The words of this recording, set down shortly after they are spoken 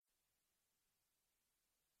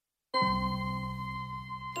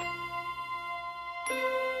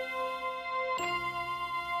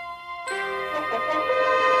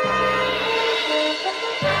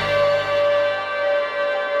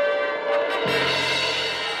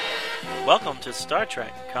Welcome to Star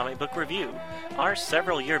Trek Comic Book Review. Our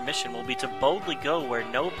several-year mission will be to boldly go where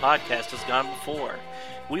no podcast has gone before.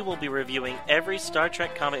 We will be reviewing every Star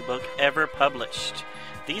Trek comic book ever published.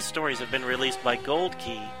 These stories have been released by Gold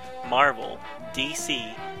Key, Marvel,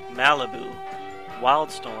 DC, Malibu,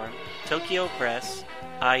 Wildstorm, Tokyo Press,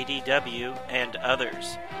 IDW, and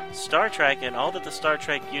others. Star Trek and all that the Star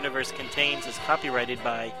Trek universe contains is copyrighted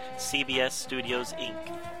by CBS Studios,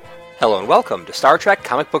 Inc. Hello and welcome to Star Trek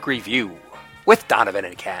Comic Book Review with Donovan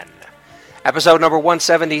and Ken. Episode number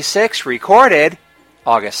 176, recorded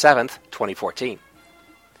August 7th, 2014.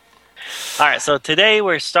 Alright, so today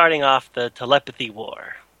we're starting off the Telepathy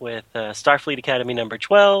War with Starfleet Academy number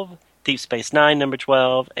 12, Deep Space Nine number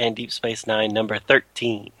 12, and Deep Space Nine number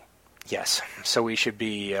 13. Yes, so we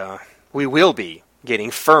will be getting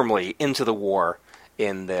firmly into the war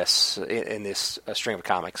in this string of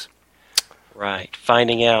comics. Right,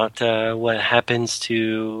 finding out what happens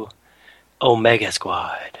to Omega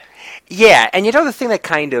Squad. Yeah, and you know the thing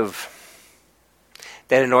that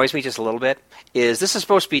annoys me just a little bit is this is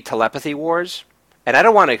supposed to be telepathy wars, and I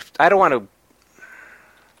don't want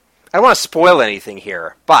to spoil anything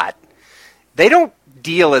here, but they don't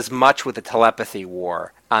deal as much with the telepathy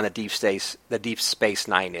war on the Deep Space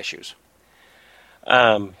Nine issues.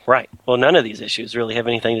 Right. Well, none of these issues really have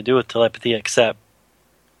anything to do with telepathy except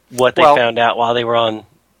what they found out while they were on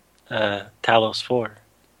Talos 4.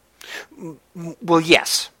 Well,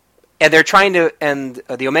 yes. And they're trying to, and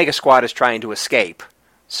the Omega Squad is trying to escape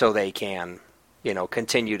so they can,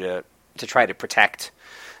 continue to try to protect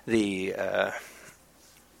the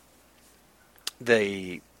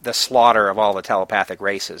slaughter of all the telepathic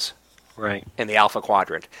races. Right. In the Alpha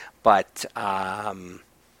Quadrant. But now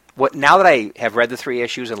that I have read the 3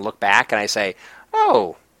 issues and look back and I say,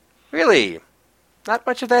 oh, really? Not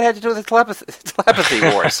much of that had to do with the telepathy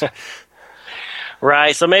wars.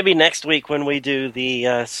 Right, so maybe next week when we do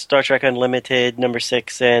the Star Trek Unlimited number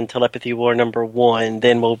 6 and Telepathy War number 1,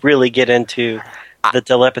 then we'll really get into the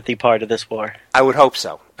telepathy part of this war. I would hope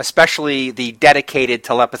so, especially the dedicated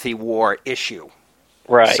telepathy war issue.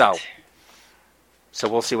 Right. So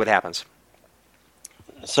we'll see what happens.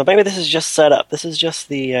 So maybe this is just set up. This is just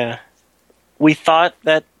the... we thought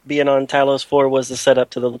that being on Talos 4 was the setup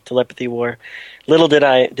to the telepathy war. Little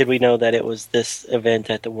did we know that it was this event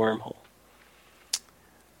at the wormhole.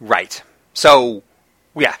 Right. So,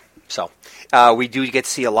 yeah. We do get to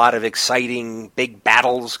see a lot of exciting big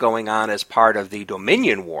battles going on as part of the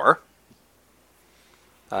Dominion War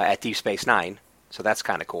at Deep Space Nine. So that's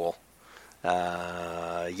kind of cool.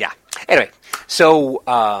 Yeah. Anyway, so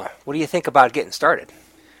what do you think about getting started?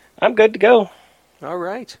 I'm good to go. All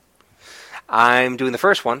right. I'm doing the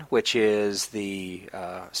first one, which is the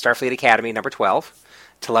Starfleet Academy number 12,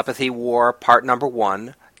 Telepathy War Part number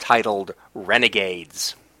 1, titled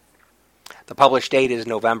Renegades. The published date is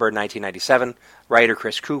November 1997. Writer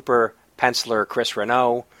Chris Cooper, penciler Chris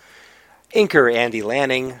Renaud, inker Andy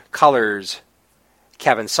Lanning, colors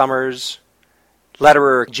Kevin Summers,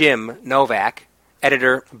 letterer Jim Novak,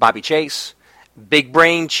 editor Bobby Chase, big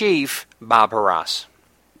brain chief Bob Harras.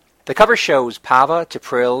 The cover shows Pava,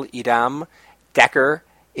 T'Pril, Edam, Decker,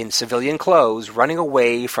 in civilian clothes, running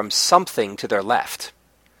away from something to their left.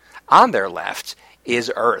 On their left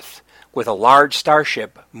is Earth, with a large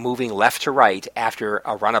starship moving left to right after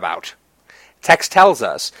a runabout. Text tells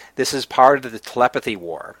us this is part of the telepathy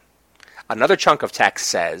war. Another chunk of text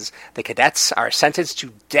says the cadets are sentenced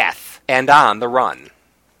to death and on the run.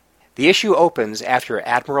 The issue opens after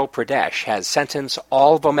Admiral Pradesh has sentenced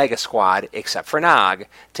all of Omega Squad, except for Nog,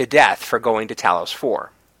 to death for going to Talos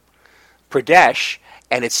 4. Pradesh,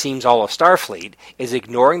 and it seems all of Starfleet, is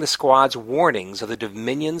ignoring the squad's warnings of the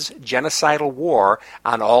Dominion's genocidal war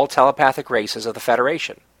on all telepathic races of the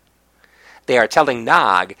Federation. They are telling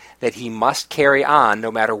Nog that he must carry on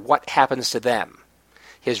no matter what happens to them.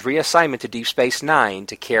 His reassignment to Deep Space Nine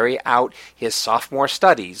to carry out his sophomore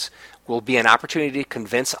studies will be an opportunity to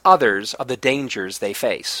convince others of the dangers they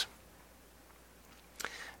face.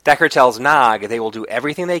 Decker tells Nog they will do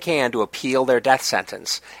everything they can to appeal their death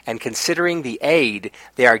sentence, and considering the aid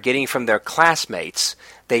they are getting from their classmates,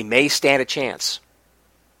 they may stand a chance.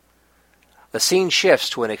 The scene shifts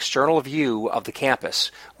to an external view of the campus,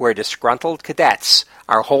 where disgruntled cadets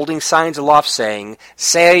are holding signs aloft saying,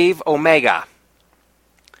 "Save Omega."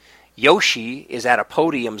 Yoshi is at a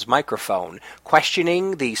podium's microphone,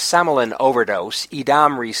 questioning the Semolin overdose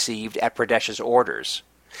Edam received at Pradesh's orders.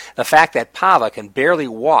 The fact that Pava can barely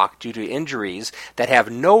walk due to injuries that have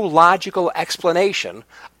no logical explanation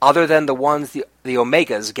other than the ones the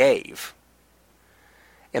Omegas gave.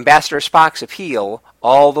 Ambassador Spock's appeal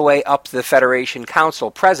all the way up to the Federation Council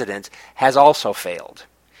president has also failed.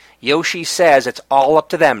 Yoshi says it's all up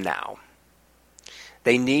to them now.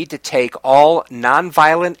 They need to take all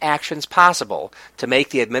nonviolent actions possible to make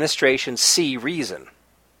the administration see reason.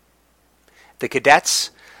 The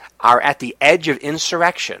cadets are at the edge of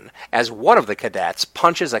insurrection as one of the cadets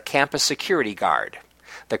punches a campus security guard.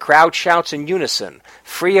 The crowd shouts in unison,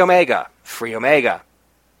 "Free Omega! Free Omega!"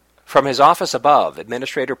 From his office above,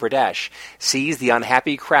 Administrator Pradesh sees the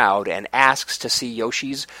unhappy crowd and asks to see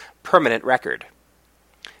Yoshi's permanent record.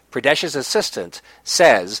 Pradesh's assistant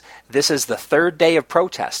says this is the third day of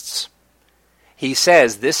protests. He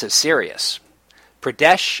says this is serious.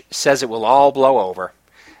 Pradesh says it will all blow over.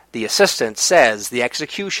 The assistant says the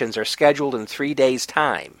executions are scheduled in 3 days'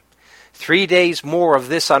 time. 3 days more of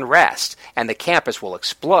this unrest, and the campus will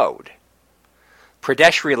explode.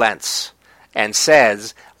 Pradesh relents and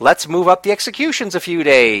says, let's move up the executions a few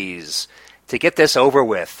days to get this over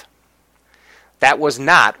with. That was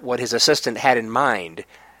not what his assistant had in mind,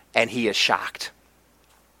 and he is shocked.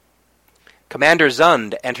 Commander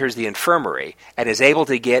Zund enters the infirmary and is able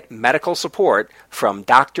to get medical support from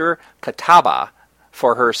Dr. Kataba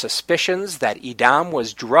for her suspicions that Idam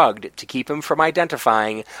was drugged to keep him from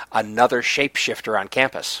identifying another shapeshifter on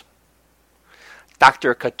campus.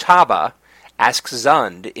 Dr. Kataba asks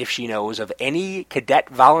Zund if she knows of any cadet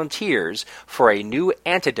volunteers for a new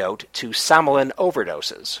antidote to Samolin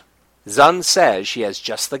overdoses. Zund says she has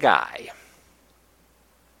just the guy.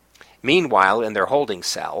 Meanwhile, in their holding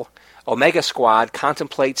cell, Omega Squad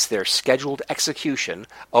contemplates their scheduled execution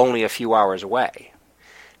only a few hours away.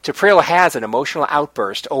 T'Pris has an emotional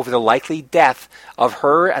outburst over the likely death of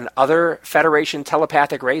her and other Federation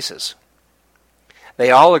telepathic races. They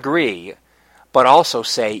all agree, but also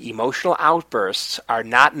say emotional outbursts are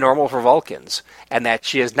not normal for Vulcans, and that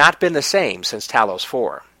she has not been the same since Talos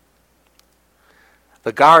 4.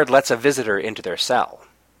 The guard lets a visitor into their cell.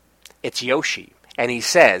 It's Yoshi, and he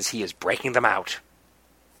says he is breaking them out.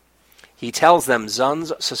 He tells them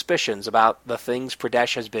Zund's suspicions about the things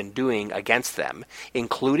Pradesh has been doing against them,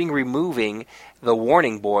 including removing the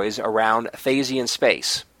warning boys around Thasian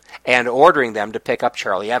space, and ordering them to pick up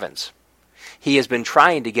Charlie Evans. He has been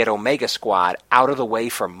trying to get Omega Squad out of the way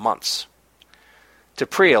for months.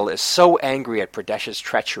 T'Pris is so angry at Pradesh's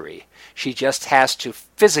treachery, she just has to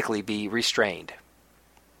physically be restrained.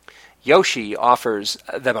 Yoshi offers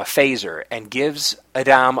them a phaser and gives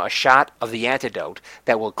Idam a shot of the antidote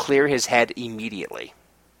that will clear his head immediately.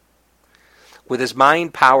 With his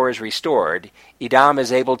mind powers restored, Idam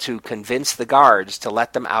is able to convince the guards to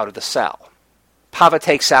let them out of the cell. Pava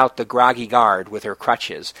takes out the groggy guard with her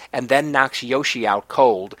crutches and then knocks Yoshi out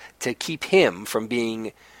cold to keep him from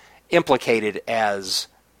being implicated as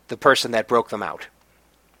the person that broke them out.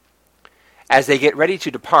 As they get ready to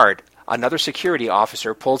depart, another security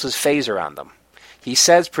officer pulls his phaser on them. He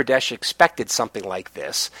says Pradesh expected something like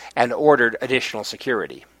this and ordered additional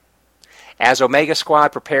security. As Omega Squad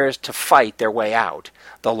prepares to fight their way out,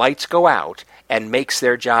 the lights go out and makes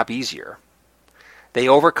their job easier. They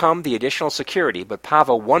overcome the additional security, but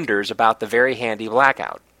Pava wonders about the very handy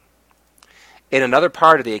blackout. In another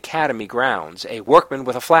part of the Academy grounds, a workman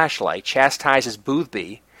with a flashlight chastises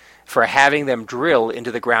Boothby for having them drill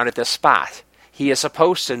into the ground at this spot. He is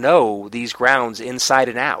supposed to know these grounds inside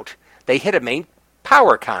and out. They hit a main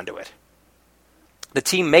power conduit. The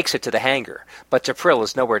team makes it to the hangar, but T'Pris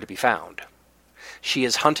is nowhere to be found. She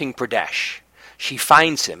is hunting Pradesh. She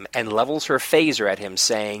finds him and levels her phaser at him,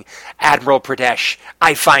 saying, "Admiral Pradesh,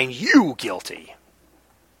 I find you guilty."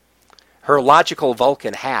 Her logical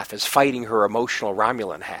Vulcan half is fighting her emotional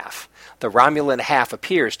Romulan half. The Romulan half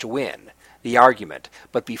appears to win the argument,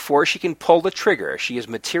 but before she can pull the trigger, she is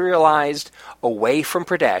materialized away from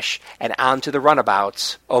Pradesh and onto the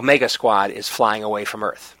runabouts. Omega Squad is flying away from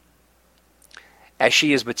Earth. As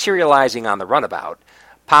she is materializing on the runabout,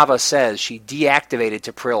 Pava says she deactivated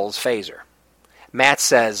T'Pris's phaser. Matt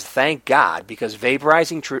says, thank God, because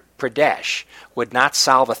vaporizing Pradesh would not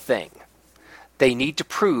solve a thing. They need to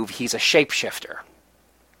prove he's a shapeshifter.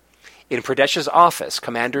 In Pradesh's office,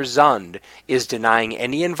 Commander Zund is denying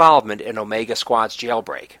any involvement in Omega Squad's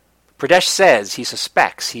jailbreak. Pradesh says he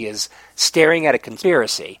suspects he is staring at a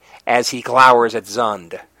conspiracy as he glowers at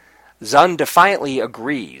Zund. Zund defiantly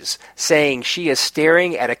agrees, saying she is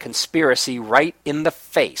staring at a conspiracy right in the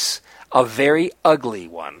face, a very ugly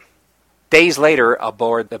one. Days later,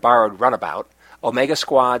 aboard the borrowed runabout, Omega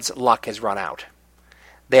Squad's luck has run out.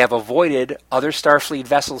 They have avoided other Starfleet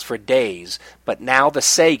vessels for days, but now the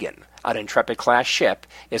Sagan, an Intrepid-class ship,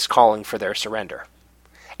 is calling for their surrender.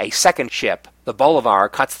 A second ship, the Bolivar,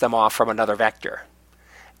 cuts them off from another vector.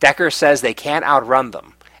 Decker says they can't outrun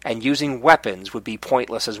them, and using weapons would be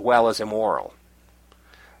pointless as well as immoral.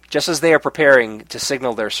 Just as they are preparing to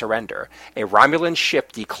signal their surrender, a Romulan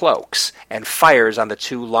ship decloaks and fires on the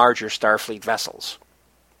two larger Starfleet vessels.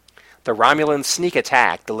 The Romulan sneak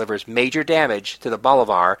attack delivers major damage to the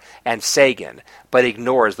Bolivar and Sagan, but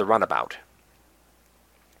ignores the runabout.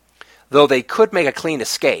 Though they could make a clean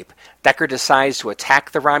escape, Decker decides to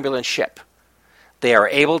attack the Romulan ship. They are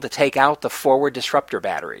able to take out the forward disruptor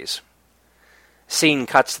batteries. Scene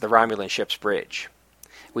cuts to the Romulan ship's bridge.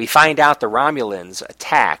 We find out the Romulans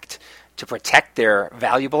attacked to protect their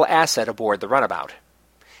valuable asset aboard the runabout.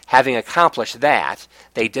 Having accomplished that,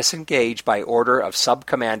 they disengage by order of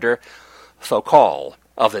Sub-Commander Thokol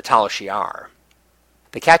of the Tal Shiar.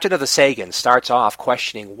 The captain of the Sagan starts off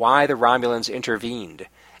questioning why the Romulans intervened,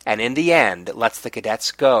 and in the end lets the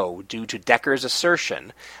cadets go due to Decker's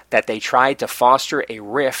assertion that they tried to foster a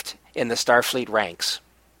rift in the Starfleet ranks.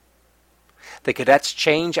 The cadets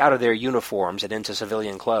change out of their uniforms and into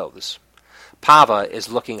civilian clothes. Pava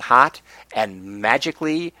is looking hot and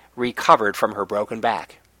magically recovered from her broken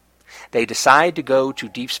back. They decide to go to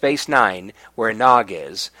Deep Space Nine, where Nog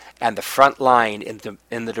is, and the front line in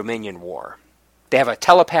the Dominion War. They have a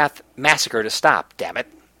telepath massacre to stop, damn it.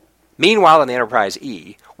 Meanwhile, on the Enterprise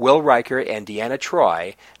E, Will Riker and Deanna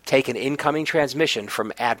Troi take an incoming transmission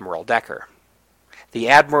from Admiral Decker. The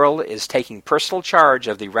Admiral is taking personal charge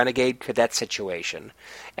of the renegade cadet situation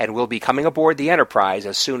and will be coming aboard the Enterprise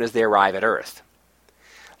as soon as they arrive at Earth.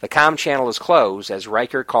 The comm channel is closed as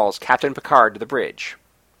Riker calls Captain Picard to the bridge.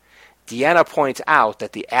 Deanna points out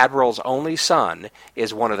that the Admiral's only son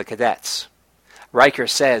is one of the cadets. Riker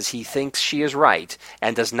says he thinks she is right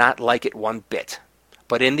and does not like it one bit.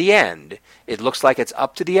 But in the end, it looks like it's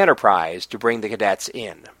up to the Enterprise to bring the cadets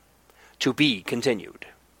in. To be continued.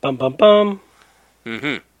 Bum bum bum.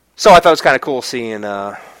 So I thought it was kind of cool seeing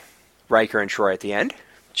Riker and Troi at the end.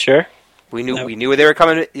 Sure. We knew they were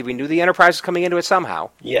coming. We knew the Enterprise was coming into it somehow.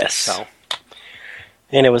 Yes. So.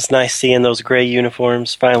 And it was nice seeing those gray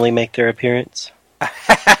uniforms finally make their appearance.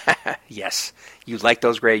 Yes, you like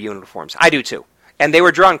those gray uniforms. I do too, and they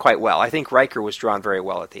were drawn quite well. I think Riker was drawn very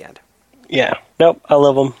well at the end. Yeah. Nope. I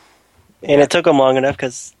love them, and it took them long enough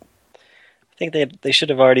because I think they should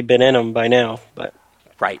have already been in them by now. But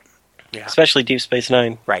right. Yeah. Especially Deep Space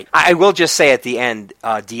Nine. Right. I will just say at the end,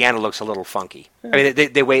 Deanna looks a little funky. I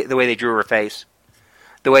mean, the way they drew her face,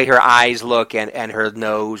 the way her eyes look, and her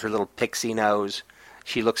nose, her little pixie nose,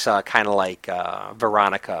 she looks kind of like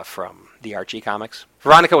Veronica from the Archie comics.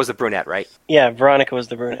 Veronica was the brunette, right? Yeah, Veronica was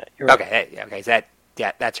the brunette. You're right. Okay.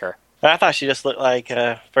 That's her. I thought she just looked like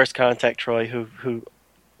First Contact Troi, who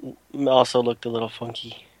also looked a little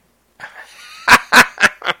funky.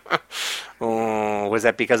 Oh, was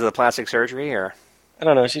that because of the plastic surgery, or? I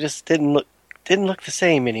don't know. She just didn't look the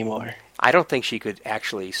same anymore. I don't think she could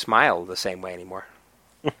actually smile the same way anymore.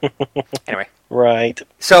 Anyway. Right.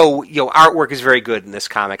 So, artwork is very good in this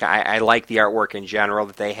comic. I like the artwork in general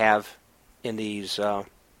that they have in these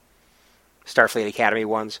Starfleet Academy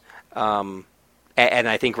ones. And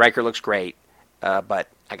I think Riker looks great. But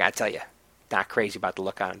I gotta tell you, not crazy about the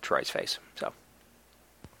look on Troy's face. So.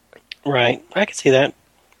 Right. I can see that.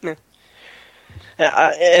 Yeah.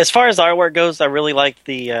 As far as the artwork goes, I really like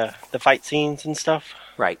the fight scenes and stuff.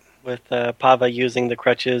 Right. With Pava using the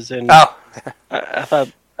crutches, and I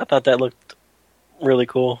thought that looked really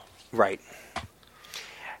cool. Right.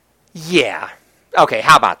 Yeah. Okay.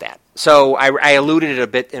 How about that? So I alluded it a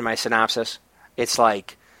bit in my synopsis. It's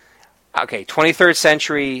like, okay, 23rd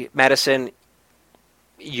century medicine.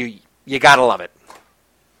 You gotta love it.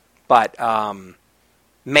 But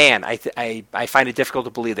man, I find it difficult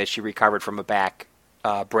to believe that she recovered from a back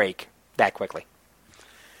break that quickly.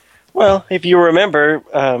 Well, if you remember,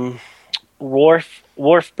 Worf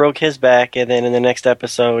broke his back, and then in the next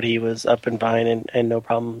episode he was up and fine and no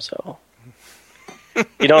problem. So,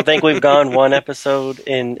 you don't think we've gone one episode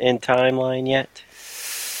in timeline yet?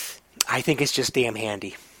 I think it's just damn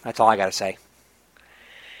handy. That's all I got to say.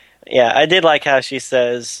 Yeah, I did like how she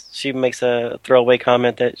makes a throwaway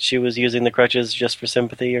comment that she was using the crutches just for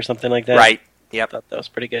sympathy or something like that. Right. Yep. I thought that was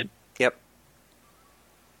pretty good. Yep.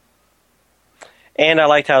 And I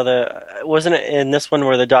liked how wasn't it in this one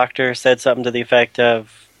where the doctor said something to the effect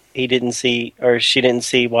of she didn't see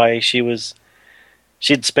why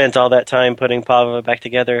she'd spent all that time putting Pava back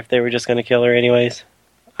together if they were just going to kill her anyways.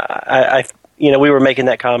 We were making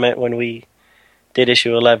that comment when we did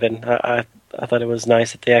issue 11. I thought it was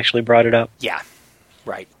nice that they actually brought it up. Yeah,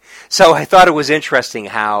 right. So I thought it was interesting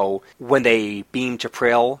how when they beamed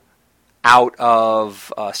T'Pring out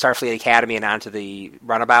of Starfleet Academy and onto the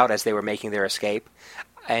runabout as they were making their escape,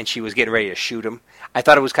 and she was getting ready to shoot him, I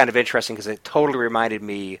thought it was kind of interesting because it totally reminded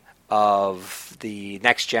me of the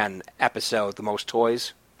Next Gen episode, The Most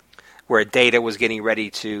Toys, where Data was getting ready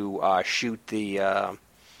to shoot the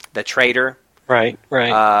traitor, Right.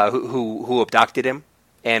 who abducted him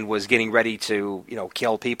and was getting ready to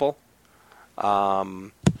kill people.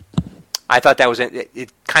 I thought that was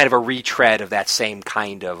it kind of a retread of that same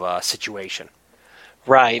kind of situation.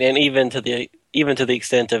 Right, and even to the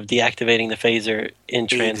extent of deactivating the phaser in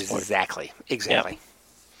transport. Exactly. Yep.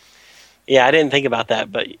 Yeah, I didn't think about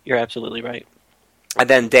that, but you're absolutely right. And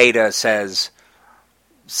then Data says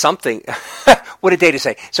something. What did Data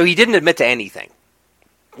say? So he didn't admit to anything,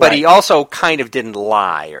 but he also kind of didn't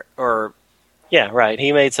lie, or yeah, right.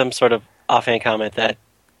 He made some sort of offhand comment that,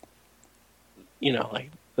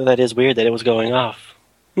 like, that is weird that it was going off,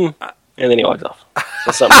 and then he walks off.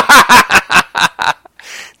 So something.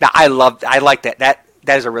 Now I like that.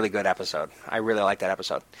 That is a really good episode. I really like that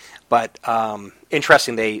episode. But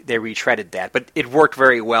interesting, they retreaded that, but it worked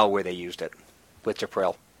very well where they used it with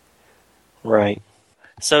T'Pring. Right.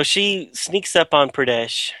 So she sneaks up on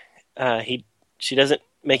Pradesh. She doesn't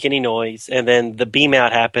make any noise, and then the beam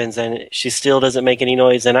out happens, and she still doesn't make any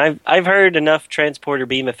noise. And I've heard enough transporter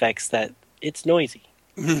beam effects that it's noisy.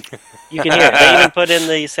 You can hear it. They even put in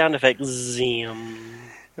the sound effect. Zoom.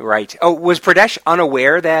 Right. Oh, was Pradesh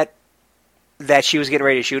unaware that she was getting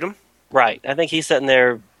ready to shoot him? Right. I think he's sitting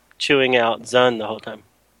there chewing out Zun the whole time.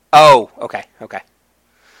 Oh, okay.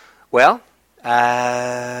 Well,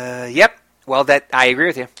 yep. Well, that I agree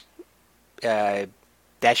with you.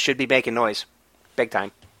 That should be making noise, big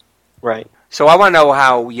time. Right. So I want to know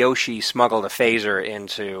how Yoshi smuggled a phaser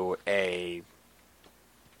into a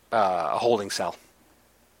holding cell.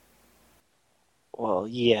 Well,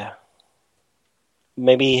 yeah.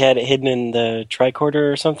 Maybe he had it hidden in the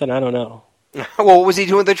tricorder or something. I don't know. Well, what was he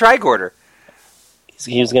doing with the tricorder?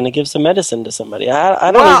 He was going to give some medicine to somebody.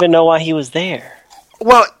 I don't even know why he was there.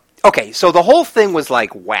 Well, okay, so the whole thing was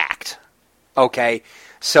like whacked. Okay,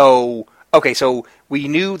 so we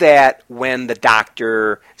knew that when the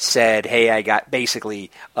doctor said, "Hey, I got basically,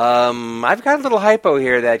 I've got a little hypo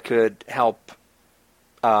here that could help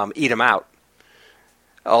eat him out,"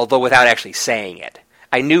 although without actually saying it.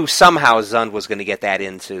 I knew somehow Zund was going to get that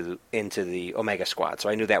into the Omega Squad, so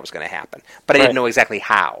I knew that was going to happen. But I didn't know exactly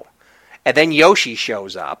how. And then Yoshi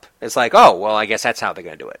shows up. It's like, oh, well, I guess that's how they're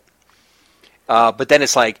going to do it. But then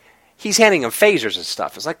it's like, he's handing him phasers and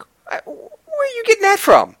stuff. It's like, where are you getting that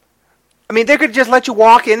from? I mean, they could just let you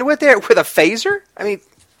walk in with a phaser? I mean,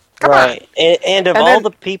 come on. And all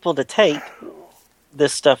the people to take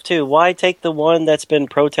this stuff, too, why take the one that's been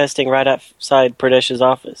protesting right outside Pradesh's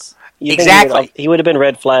office? Exactly. He would have been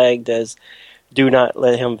red flagged as do not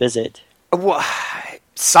let him visit. Well,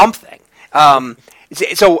 something.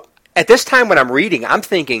 So at this time when I'm reading, I'm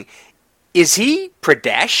thinking, is he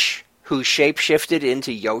Pradesh who shapeshifted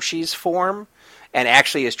into Yoshi's form and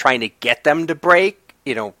actually is trying to get them to break,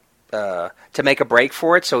 to make a break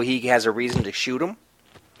for it so he has a reason to shoot him?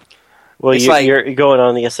 Well, you're going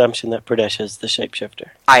on the assumption that Pradesh is the shapeshifter.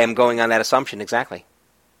 I am going on that assumption, exactly.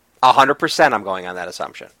 100% I'm going on that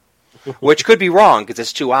assumption. Which could be wrong because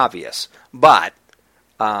it's too obvious. But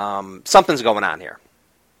something's going on here.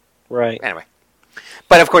 Right. Anyway.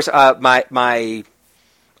 But, of course, my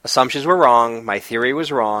assumptions were wrong. My theory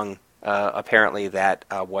was wrong. Apparently, that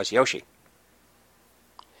was Yoshi.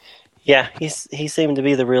 Yeah, he seemed to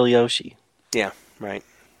be the real Yoshi. Yeah, right.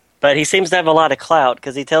 But he seems to have a lot of clout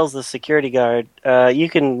because he tells the security guard, you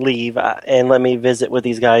can leave and let me visit with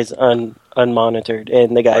these guys unmonitored.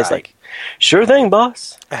 And the guy's like, sure thing,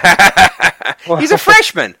 boss. He's a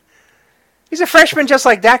freshman. He's a freshman just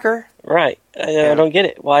like Decker. Right. I don't get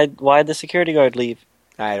it. Why'd the security guard leave?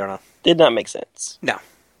 I don't know. Did not make sense. No,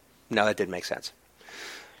 that didn't make sense.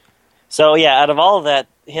 So, yeah, out of all of that,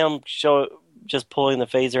 him just pulling the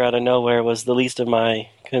phaser out of nowhere was the least of my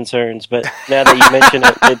concerns. But now that you mention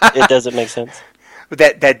it doesn't make sense.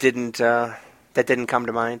 That didn't come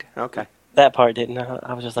to mind? Okay. That part didn't.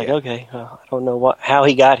 I was just like, okay, I don't know how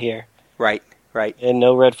he got here. Right. And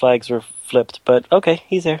no red flags were flipped, but okay,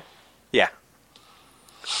 he's there. Yeah.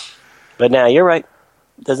 But now, you're right.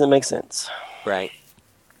 Doesn't make sense. Right.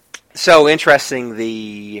 So, interesting,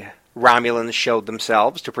 the Romulans showed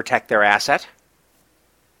themselves to protect their asset.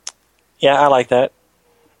 Yeah, I like that.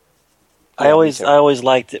 Yeah, I always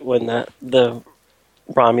liked it when the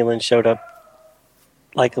Romulan showed up,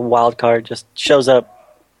 like a wild card, just shows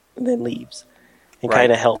up and then leaves. And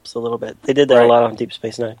kind of helps a little bit. They did that a lot on Deep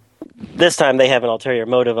Space Nine. This time they have an ulterior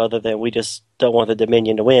motive other than we just don't want the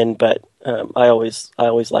Dominion to win, but I always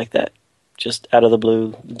like that. Just out of the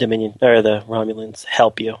blue, Dominion or the Romulans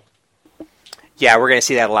help you. Yeah, we're going to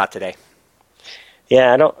see that a lot today.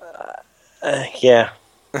 Yeah, I don't. Yeah.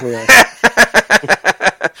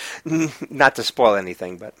 Not to spoil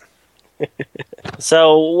anything, but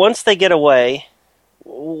So once they get away,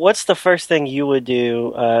 what's the first thing you would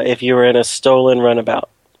do if you were in a stolen runabout?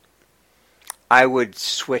 I would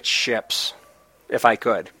switch ships if I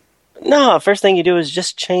could. No, first thing you do is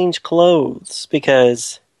just change clothes,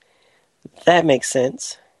 because that makes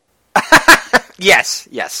sense.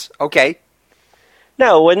 Yes. Okay.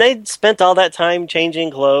 No, when they spent all that time changing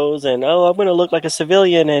clothes and, I'm going to look like a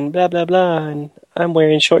civilian and blah, blah, blah, and I'm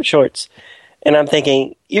wearing short shorts. And I'm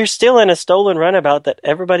thinking, you're still in a stolen runabout that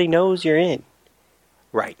everybody knows you're in.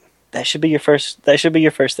 Right. That should be your first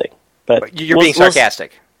thing. But You're being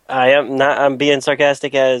sarcastic. I am not. I'm being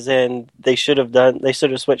sarcastic, as in they should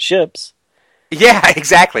have switched ships. Yeah,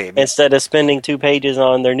 exactly. Instead of spending 2 pages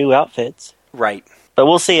on their new outfits. Right. But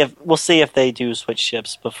we'll see if they do switch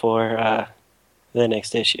ships before the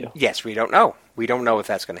next issue. Yes, we don't know. We don't know if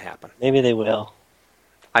that's going to happen. Maybe they will.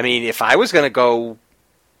 I mean, if I was going to go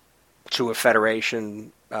to a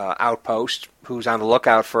Federation outpost who's on the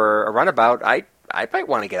lookout for a runabout, I might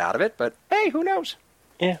want to get out of it, but hey, who knows?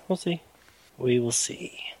 Yeah, we'll see. We will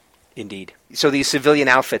see. Indeed. So these civilian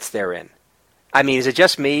outfits they're in. I mean, is it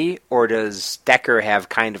just me, or does Decker have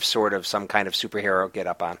sort of some kind of superhero get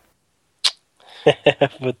up on?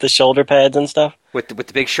 With the shoulder pads and stuff? With the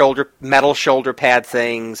big metal shoulder pad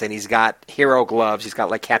things, and he's got hero gloves. He's got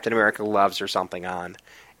like Captain America gloves or something on,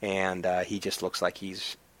 and he just looks like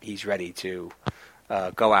he's ready to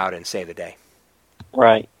go out and save the day.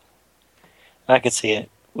 Right. I could see it,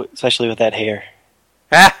 especially with that hair.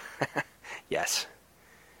 Yes.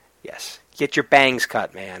 Get your bangs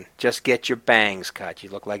cut, man. Just get your bangs cut. You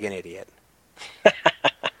look like an idiot.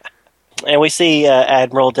 And we see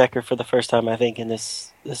Admiral Decker for the first time, I think, in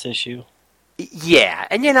this issue. Yeah,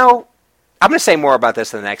 and I'm going to say more about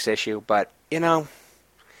this in the next issue, but,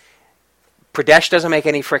 Pradesh doesn't make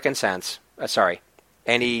any frickin' sense.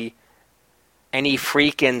 Any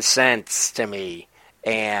freaking sense to me.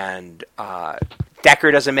 And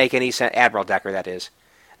Decker doesn't make any sense. Admiral Decker, that is.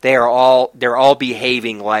 They're all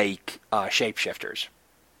behaving like shapeshifters.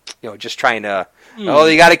 Just trying to, you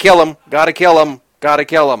gotta kill him.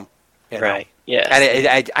 Right. Yes.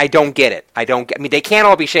 And I don't get it. I mean, they can't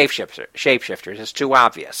all be shapeshifters. It's too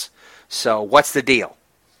obvious. So what's the deal?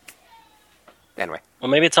 Anyway. Well,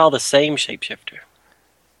 maybe it's all the same shapeshifter.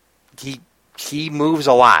 He moves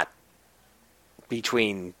a lot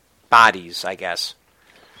between bodies, I guess.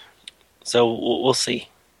 So we'll see.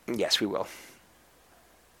 Yes, we will.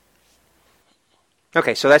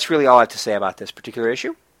 Okay, so that's really all I have to say about this particular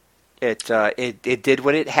issue. It did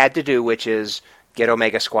what it had to do, which is get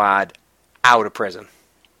Omega Squad out of prison.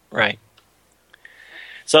 Right.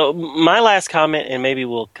 So my last comment, and maybe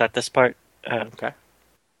we'll cut this part, okay,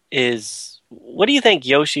 is what do you think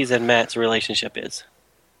Yoshi's and Matt's relationship is?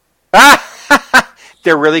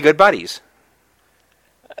 They're really good buddies.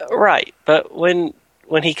 Right, but when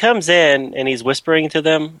he comes in and he's whispering to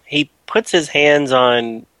them, he puts his hands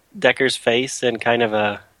on Decker's face in kind of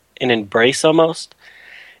an embrace almost.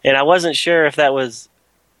 And I wasn't sure if that was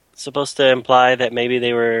supposed to imply that maybe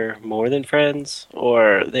they were more than friends,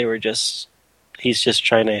 or he's just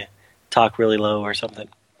trying to talk really low or something.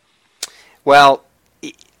 Well,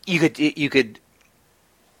 you could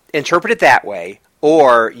interpret it that way,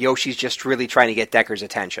 or Yoshi's just really trying to get Decker's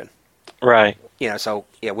attention. Right.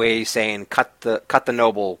 Where he's saying cut the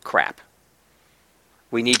noble crap.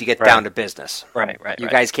 We need to get down to business. Right. You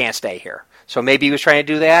guys can't stay here. So maybe he was trying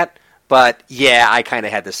to do that, but yeah, I kind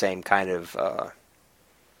of had the same kind of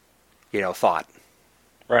thought.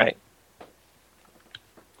 Right.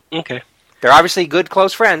 Okay. They're obviously good,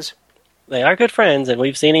 close friends. They are good friends, and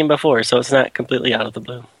we've seen him before, so it's not completely out of the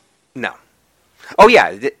blue. No. Oh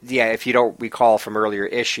yeah, if you don't recall from earlier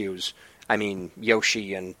issues, I mean,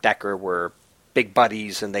 Yoshi and Decker were big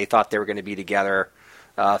buddies, and they thought they were going to be together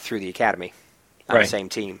through the academy on the same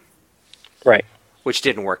team. Right. Which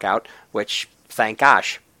didn't work out, which, thank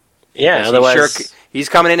gosh. Yeah, otherwise... He's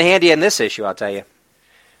coming in handy in this issue, I'll tell you.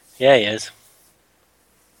 Yeah, he is.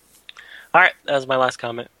 All right, that was my last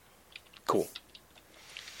comment. Cool.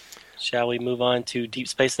 Shall we move on to Deep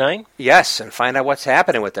Space Nine? Yes, and find out what's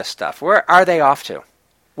happening with this stuff. Where are they off to?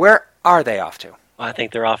 Well, I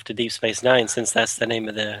think they're off to Deep Space Nine, since that's the name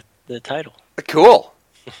of the title. Cool.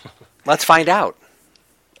 Let's find out.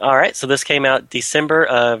 All right, so this came out December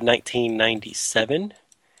of 1997,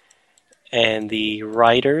 and the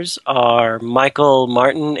writers are Michael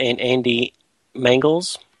Martin and Andy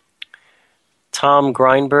Mangels. Tom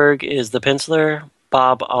Greinberg is the penciler,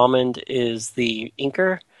 Bob Almond is the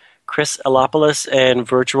inker, Chris Elopoulos and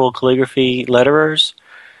Virtual Calligraphy letterers,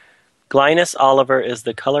 Glynis Oliver is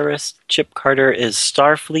the colorist, Chip Carter is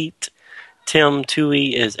Starfleet, Tim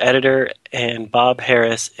Toohey is editor, and Bob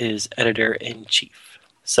Harris is editor-in-chief.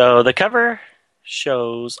 So the cover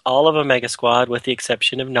shows all of Omega Squad with the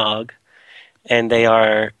exception of Nog, and they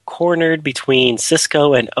are cornered between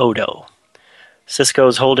Sisko and Odo.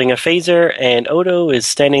 Sisko's holding a phaser, and Odo is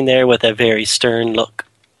standing there with a very stern look.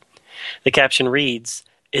 The caption reads,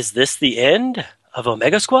 "Is this the end of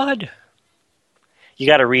Omega Squad?" You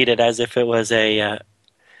got to read it as if it was a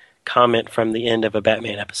comment from the end of a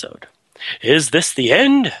Batman episode. Is this the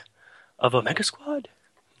end of Omega Squad?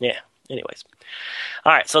 Yeah, anyways.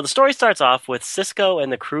 All right, so the story starts off with Sisko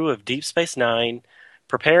and the crew of Deep Space Nine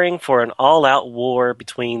preparing for an all-out war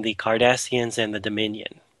between the Cardassians and the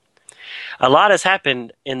Dominion. A lot has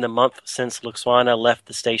happened in the month since Lwaxana left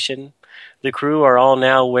the station. The crew are all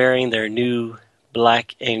now wearing their new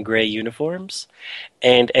black and gray uniforms,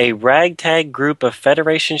 and a ragtag group of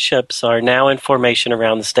Federation ships are now in formation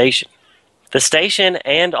around the station. The station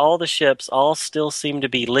and all the ships all still seem to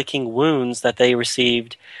be licking wounds that they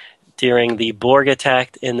received during the Borg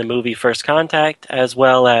attack in the movie First Contact, as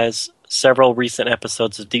well as several recent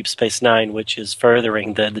episodes of Deep Space Nine, which is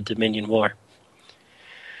furthering the Dominion War.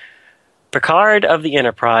 Picard of the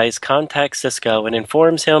Enterprise contacts Sisko and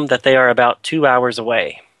informs him that they are about 2 hours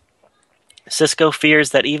away. Sisko fears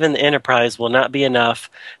that even the Enterprise will not be enough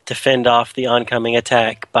to fend off the oncoming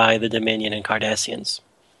attack by the Dominion and Cardassians.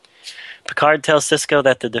 Picard tells Sisko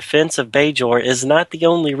that the defense of Bajor is not the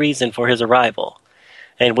only reason for his arrival.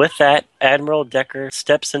 And with that, Admiral Decker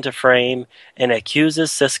steps into frame and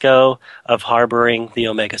accuses Sisko of harboring the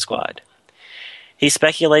Omega Squad. He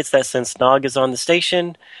speculates that since Nog is on the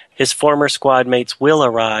station, his former squad mates will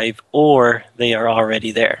arrive, or they are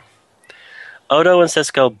already there. Odo and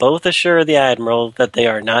Sisko both assure the Admiral that they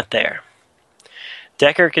are not there.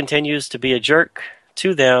 Decker continues to be a jerk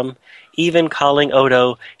to them, even calling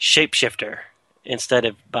Odo Shapeshifter instead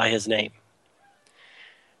of by his name.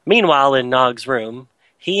 Meanwhile, in Nog's room,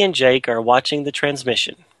 he and Jake are watching the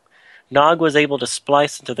transmission. Nog was able to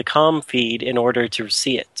splice into the comm feed in order to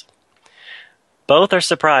see it. Both are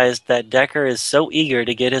surprised that Decker is so eager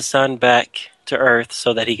to get his son back to Earth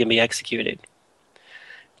so that he can be executed.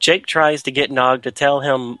 Jake tries to get Nog to tell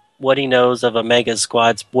him what he knows of Omega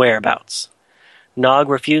Squad's whereabouts. Nog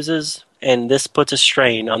refuses, and this puts a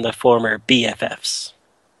strain on the former BFFs.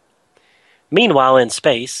 Meanwhile, in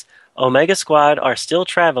space, Omega Squad are still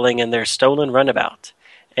traveling in their stolen runabout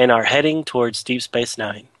and are heading towards Deep Space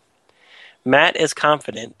Nine. Matt is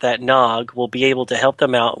confident that Nog will be able to help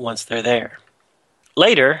them out once they're there.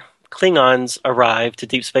 Later, Klingons arrive to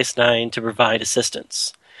Deep Space Nine to provide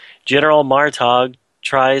assistance. General Martog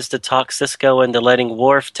tries to talk Sisko into letting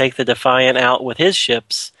Worf take the Defiant out with his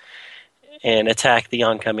ships and attack the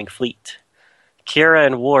oncoming fleet. Kira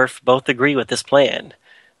and Worf both agree with this plan,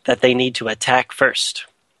 that they need to attack first.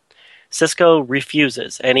 Sisko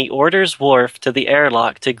refuses, and he orders Worf to the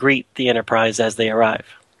airlock to greet the Enterprise as they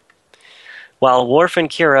arrive. While Worf and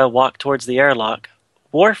Kira walk towards the airlock,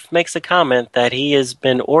 Worf makes a comment that he has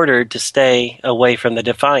been ordered to stay away from the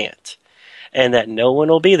Defiant, and that no one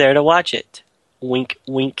will be there to watch it. Wink,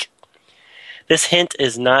 wink. This hint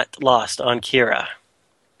is not lost on Kira.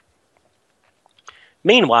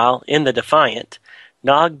 Meanwhile, in the Defiant,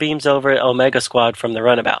 Nog beams over Omega Squad from the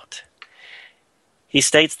runabout. He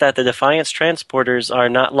states that the Defiant's transporters are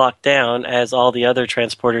not locked down as all the other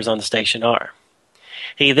transporters on the station are.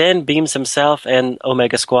 He then beams himself and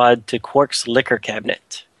Omega Squad to Quark's liquor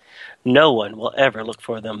cabinet. No one will ever look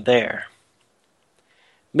for them there.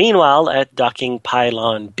 Meanwhile, at Docking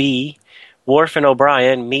Pylon B, Worf and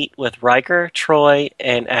O'Brien meet with Riker, Troy,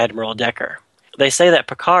 and Admiral Decker. They say that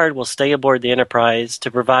Picard will stay aboard the Enterprise to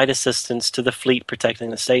provide assistance to the fleet protecting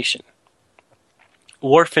the station.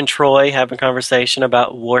 Worf and Troy have a conversation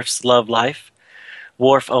about Worf's love life,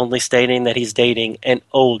 Worf only stating that he's dating an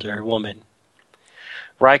older woman.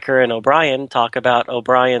 Riker and O'Brien talk about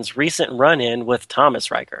O'Brien's recent run-in with Thomas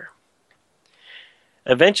Riker.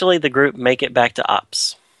 Eventually, the group make it back to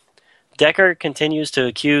Ops. Decker continues to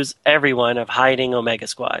accuse everyone of hiding Omega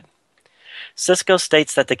Squad. Sisko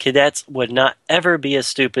states that the cadets would not ever be as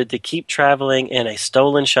stupid to keep traveling in a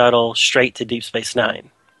stolen shuttle straight to Deep Space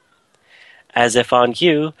Nine. As if on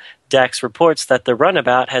cue, Dax reports that the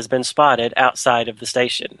runabout has been spotted outside of the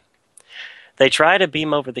station. They try to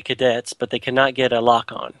beam over the cadets, but they cannot get a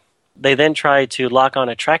lock on. They then try to lock on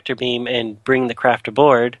a tractor beam and bring the craft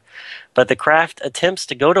aboard, but the craft attempts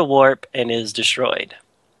to go to warp and is destroyed.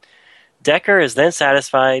 Decker is then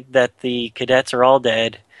satisfied that the cadets are all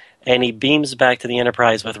dead, and he beams back to the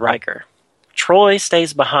Enterprise with Riker. Troy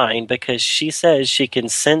stays behind because she says she can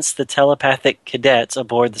sense the telepathic cadets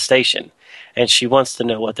aboard the station, and she wants to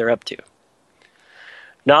know what they're up to.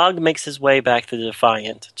 Nog makes his way back to the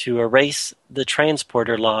Defiant to erase the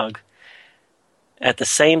transporter log at the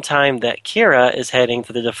same time that Kira is heading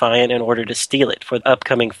to the Defiant in order to steal it for the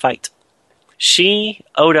upcoming fight. She,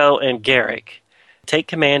 Odo, and Garrick take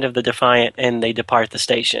command of the Defiant and they depart the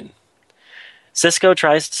station. Sisko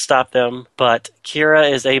tries to stop them, but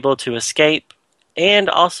Kira is able to escape and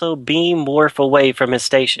also beam Worf away from his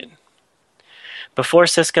station. Before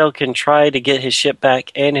Sisko can try to get his ship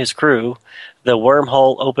back and his crew, the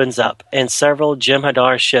wormhole opens up and several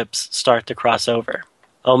Jem'Hadar ships start to cross over.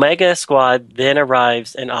 Omega Squad then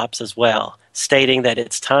arrives in Ops as well, stating that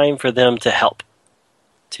it's time for them to help.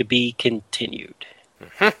 To be continued.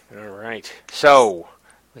 Mm-hmm. All right. So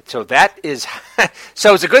that is...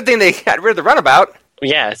 so it's a good thing they got rid of the runabout.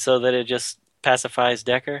 Yeah, so that it just pacifies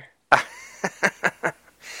Decker.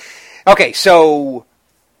 Okay, so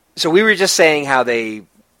we were just saying how the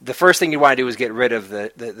first thing you want to do is get rid of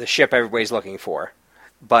the ship everybody's looking for.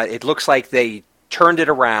 But it looks like they turned it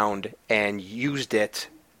around and used it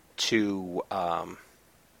to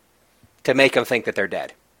make them think that they're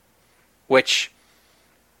dead. Which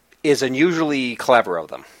is unusually clever of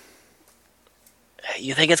them.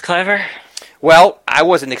 You think it's clever? Well, I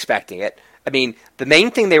wasn't expecting it. I mean, the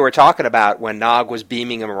main thing they were talking about when Nog was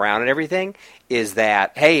beaming him around and everything is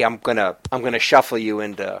that, hey, I'm gonna shuffle you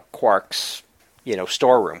into Quark's,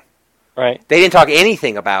 storeroom. Right. They didn't talk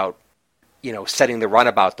anything about, setting the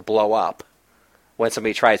runabout to blow up when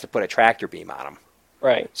somebody tries to put a tractor beam on them.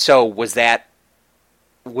 Right. So was that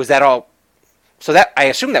all? So that I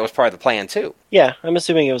assume that was part of the plan too. Yeah, I'm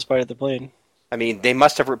assuming it was part of the plan. I mean, they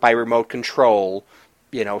must have by remote control,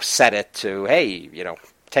 set it to, hey,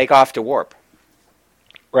 take off to warp.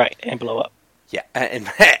 Right, and blow up. Yeah,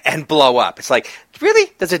 and blow up. It's like,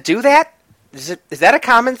 really? Does it do that? Is that a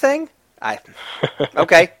common thing?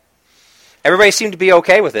 Okay. Everybody seemed to be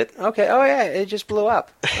okay with it. Okay. Oh yeah, it just blew up.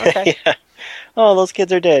 Okay. Yeah. Oh, those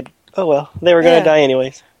kids are dead. Oh well, they were going to die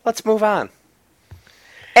anyways. Let's move on.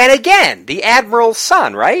 And again, the Admiral's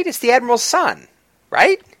son, right? It's the Admiral's son,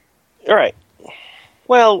 right? All right.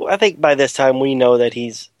 Well, I think by this time we know that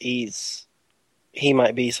he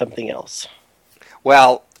might be something else.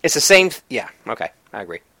 Well, it's the same. Yeah. Okay, I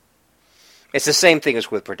agree. It's the same thing as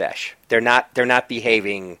with Pradesh. They're not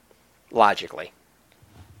behaving logically.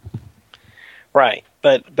 Right,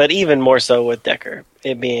 but even more so with Decker,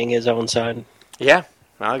 it being his own son. Yeah,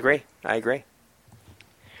 I agree. All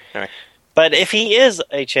right. But if he is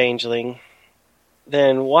a changeling,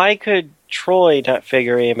 then why could Troy not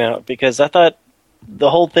figure him out? Because I thought the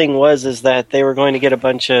whole thing is that they were going to get a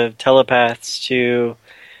bunch of telepaths to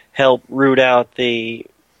help root out the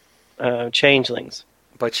changelings.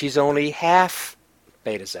 But she's only half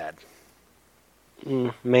Beta Z.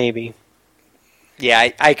 Maybe. Yeah,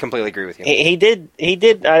 I completely agree with you. He did,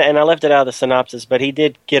 and I left it out of the synopsis, but he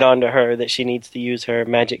did get onto her that she needs to use her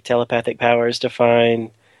magic telepathic powers to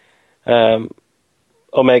find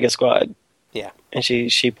Omega Squad. Yeah. And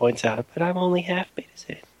she points out, but I'm only half Beta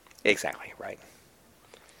Z. Exactly, right.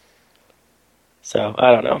 So,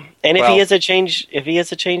 I don't know. And if he is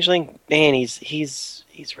a changeling, man, he's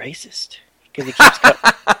racist. Because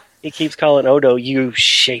he keeps calling Odo, you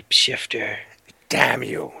shapeshifter. Damn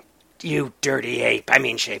you. You dirty ape. I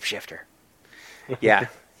mean shapeshifter. Yeah,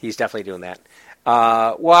 he's definitely doing that.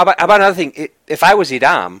 Well, how about another thing? If I was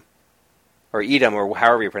Edom, or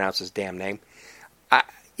however you pronounce his damn name,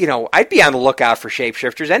 I'd be on the lookout for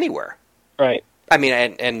shapeshifters anywhere. Right. I mean,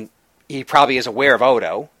 and he probably is aware of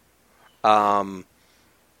Odo.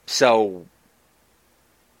 So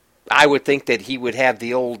I would think that he would have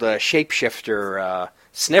the old shapeshifter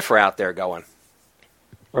sniffer out there going.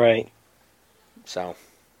 Right. So...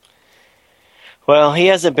 Well, he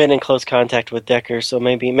hasn't been in close contact with Decker, so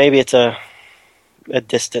maybe it's a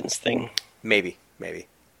distance thing. Maybe.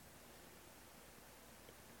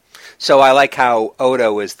 So I like how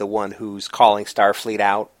Odo is the one who's calling Starfleet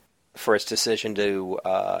out for its decision to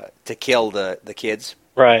kill the kids.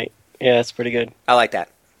 Right. Yeah, that's pretty good. I like that.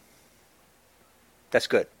 That's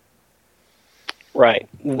good. Right.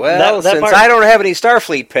 Well, since I don't have any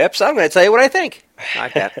Starfleet pips, I'm going to tell you what I think. I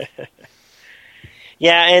like that.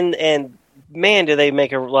 Yeah, and man, do they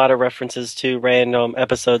make a lot of references to random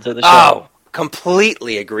episodes of the show. Oh,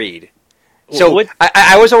 completely agreed. So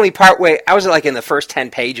I was only partway. I was like in the first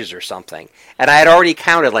 10 pages or something, and I had already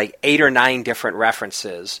counted like 8 or 9 different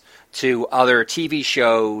references to other TV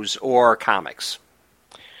shows or comics.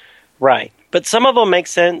 Right, but some of them make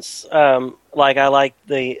sense. Like I like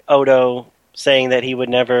the Odo saying that he would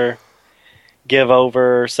never give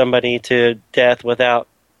over somebody to death without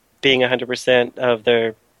being 100% of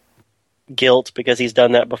their guilt because he's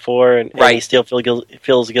done that before, and he Right. still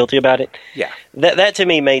feels guilty about it. Yeah. That to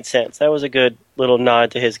me made sense. That was a good little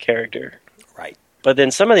nod to his character. Right. But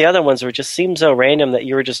then some of the other ones were just seemed so random that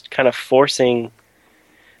you were just kind of forcing,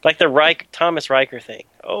 like the Thomas Riker thing.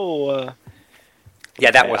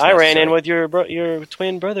 Yeah, that was. I ran in with your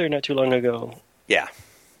twin brother not too long ago. Yeah.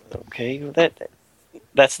 Okay,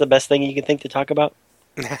 that's the best thing you can think to talk about.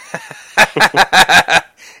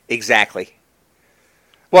 Exactly.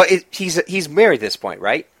 Well, he's married at this point,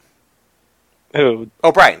 right? Who?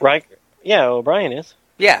 O'Brien. Riker? Yeah, O'Brien is.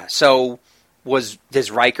 Yeah. So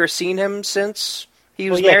has Riker seen him since he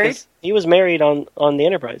was married? 'Cause he was married on the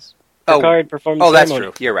Enterprise. Oh. Picard performed the Oh, that's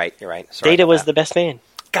ceremony. true. You're right. Sorry Data about was that. the best man.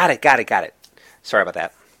 Got it. Sorry about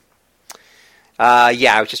that.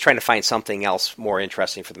 Yeah, I was just trying to find something else more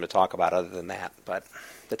interesting for them to talk about other than that, but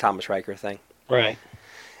the Thomas Riker thing. Right.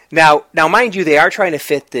 Now, mind you, they are trying to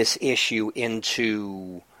fit this issue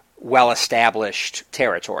into well-established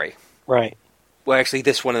territory. Right. Well, actually,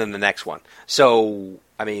 this one and the next one. So,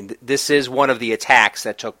 I mean, this is one of the attacks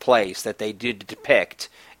that took place that they did depict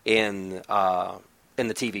in the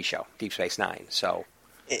TV show Deep Space Nine. So,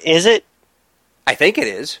 Is it? I think it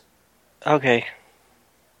is. Okay.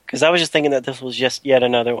 Because I was just thinking that this was just yet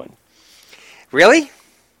another one, Really?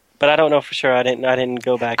 but I don't know for sure. I didn't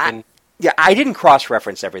go back and. Yeah, I didn't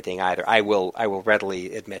cross-reference everything either. I will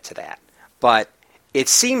readily admit to that. But it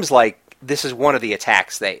seems like this is one of the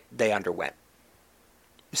attacks they underwent.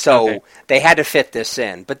 So They had to fit this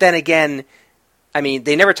in. But then again, I mean,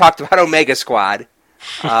 they never talked about Omega Squad,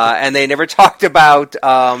 and they never talked about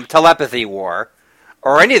telepathy war,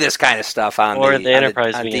 or any of this kind of stuff on the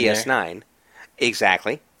Enterprise on being DS9.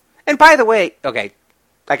 Exactly. And by the way, okay,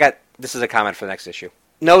 this is a comment for the next issue.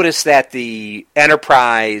 Notice that the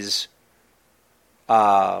Enterprise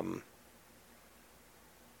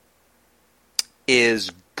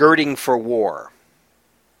is girding for war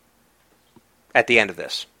at the end of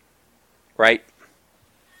this, right?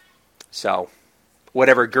 So,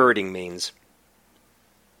 whatever girding means.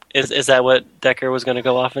 Is that what Decker was going to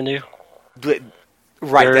go off and do?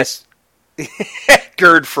 Right, Gird. that's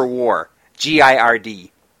gird for war. GIRD.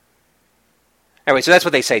 Anyway, so that's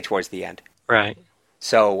what they say towards the end. Right.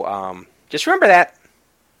 So, just remember that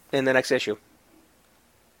in the next issue.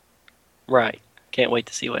 Right. Can't wait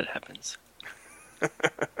to see what happens.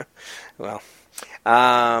 Well,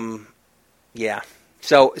 yeah.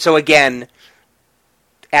 So again,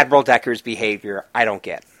 Admiral Decker's behavior, I don't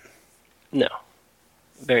get. No.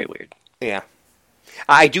 Very weird. Yeah.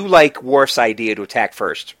 I do like Worf's idea to attack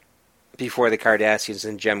first, before the Cardassians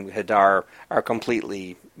and Jem'Hadar are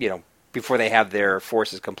completely, before they have their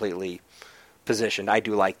forces completely positioned. I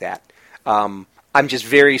do like that. I'm just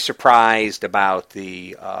very surprised about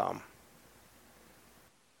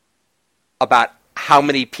about how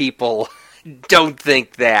many people don't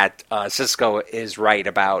think that Cisco is right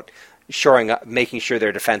about making sure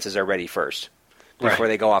their defenses are ready first before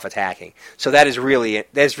they go off attacking. So that's really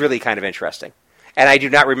kind of interesting. And I do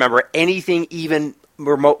not remember anything even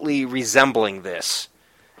remotely resembling this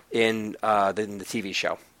in the TV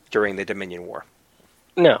show during the Dominion War.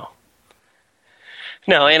 No.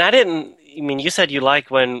 No, and I didn't. I mean, you said you like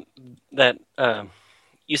you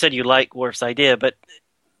said you like Worf's idea, but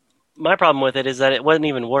my problem with it is that it wasn't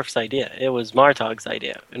even Worf's idea. It was Martog's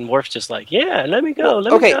idea, and Worf's just like, "Yeah, let me go,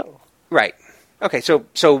 let me go." Right. Okay. So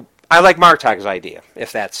I like Martog's idea.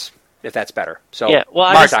 If that's better. So yeah,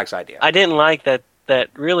 well, Martog's idea. I didn't like that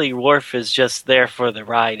really Worf is just there for the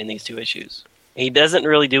ride in these two issues. He doesn't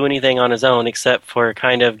really do anything on his own except for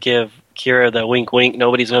kind of give Kira the wink wink,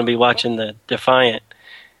 nobody's going to be watching the Defiant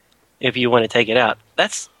if you want to take it out.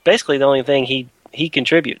 That's basically the only thing he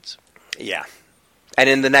contributes. Yeah. And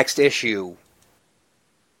in the next issue,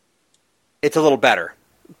 it's a little better,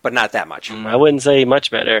 but not that much. I wouldn't say much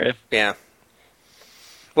better. Yeah.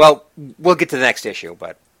 Well, we'll get to the next issue,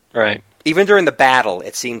 but Right. even during the battle,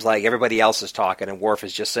 it seems like everybody else is talking, and Worf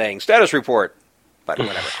is just saying "status report." But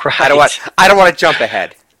whatever. Right. I don't want to jump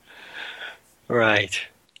ahead. Right.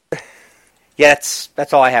 Yeah,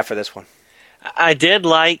 that's all I have for this one. I did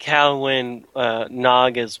like how when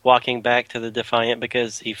Nog is walking back to the Defiant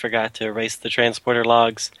because he forgot to erase the transporter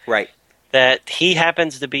logs, Right. that he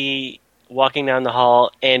happens to be walking down the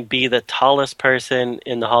hall and be the tallest person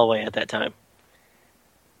in the hallway at that time.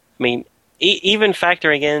 I mean, even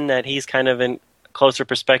factoring in that he's kind of in closer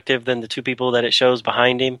perspective than the two people that it shows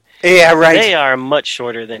behind him, Yeah, right. they are much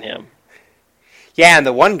shorter than him. Yeah, and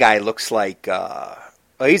the one guy looks like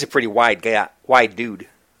he's a pretty wide dude.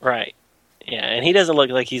 Right. Yeah, and he doesn't look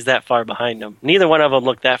like he's that far behind him. Neither one of them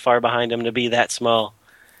look that far behind him to be that small.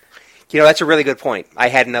 That's a really good point. I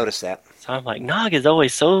hadn't noticed that. So I'm like, Nog is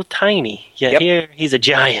always so tiny, yet Yep. here he's a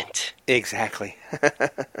giant. Exactly.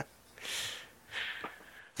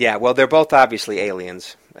 Yeah, well, they're both obviously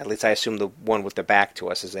aliens. At least I assume the one with the back to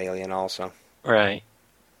us is alien also. Right.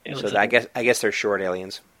 So I guess they're short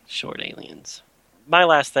aliens. Short aliens. My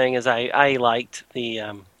last thing is I liked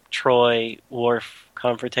the Troy Worf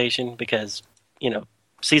confrontation because,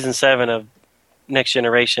 season 7 of Next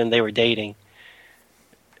Generation, they were dating.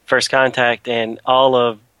 First Contact and all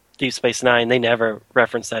of Deep Space Nine, they never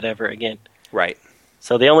referenced that ever again. Right.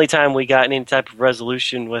 So the only time we got any type of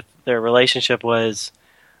resolution with their relationship was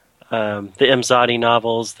the Imzadi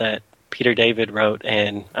novels that Peter David wrote,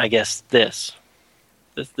 and I guess this.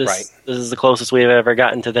 Right. This is the closest we've ever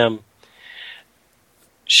gotten to them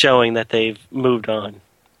showing that they've moved on.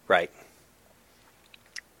 Right.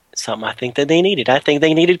 Something I think that they needed. I think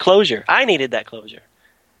they needed closure. I needed that closure.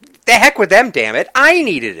 The heck with them, damn it. I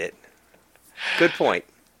needed it. Good point.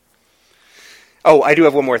 Oh, I do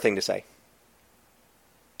have one more thing to say.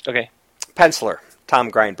 Okay. Penciler, Tom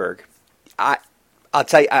Grindberg. I'll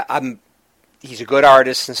tell you, he's a good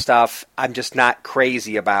artist and stuff. I'm just not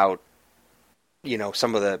crazy about,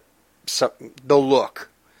 some of the look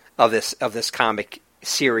of this comic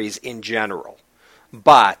series in general.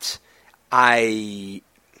 But there's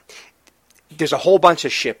a whole bunch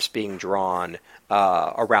of ships being drawn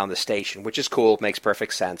around the station, which is cool. Makes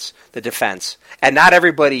perfect sense. The defense, and not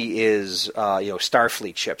everybody is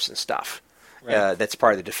Starfleet ships and stuff. Right. That's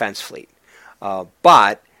part of the defense fleet.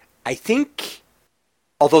 But I think,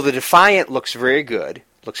 although the Defiant looks very good,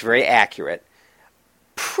 looks very accurate,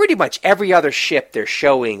 pretty much every other ship they're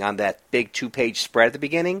showing on that big 2-page spread at the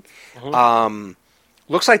beginning,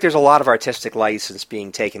 looks like there's a lot of artistic license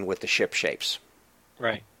being taken with the ship shapes.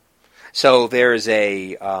 Right. So there's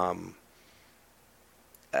a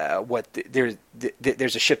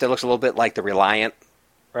there's a ship that looks a little bit like the Reliant.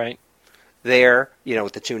 Right. There,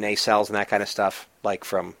 with the 2 nacelles and that kind of stuff, like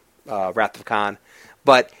from Wrath of Khan.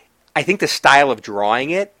 But I think the style of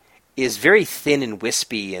drawing it is very thin and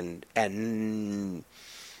wispy and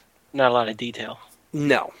not a lot of detail.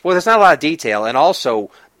 No. Well, there's not a lot of detail, and also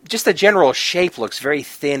just the general shape looks very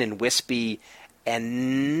thin and wispy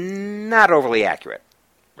and not overly accurate.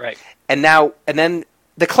 Right. And then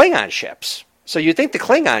the Klingon ships. So you'd think the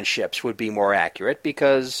Klingon ships would be more accurate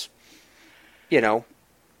because,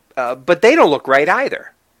 but they don't look right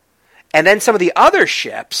either. And then some of the other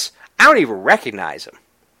ships, I don't even recognize them.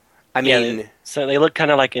 I mean, so they look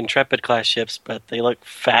kind of like Intrepid class ships, but they look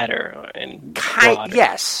fatter and broader.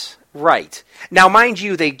 Yes, right. Now, mind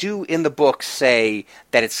you, they do in the book say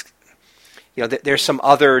that it's, there's some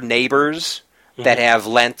other neighbors that have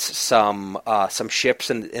lent some ships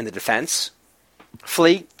in the defense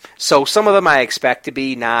fleet. So some of them I expect to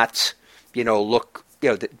be not,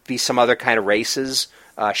 be some other kind of races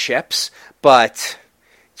ships. But,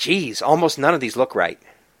 geez, almost none of these look right.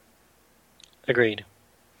 Agreed.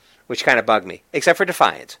 Which kind of bugged me, except for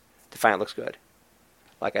Defiant. Defiant looks good,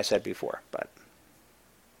 like I said before. But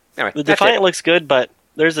anyway, the Defiant looks good, but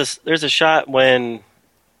there's a shot when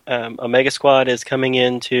Omega Squad is coming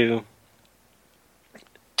into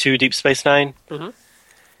Deep Space Nine,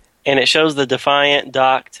 and it shows the Defiant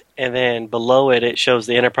docked, and then below it shows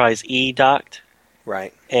the Enterprise E docked.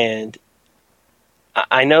 Right. And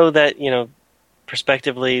I know that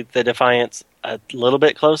prospectively the Defiant's a little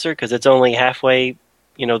bit closer because it's only halfway.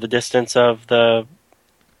 The distance of the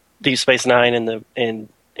Deep Space Nine and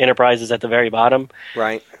Enterprise is at the very bottom.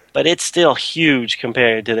 Right. But it's still huge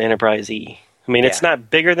compared to the Enterprise E. I mean, it's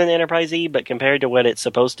not bigger than the Enterprise E, but compared to what it's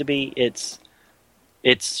supposed to be, it's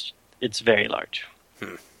very large.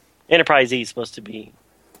 Enterprise E is supposed to be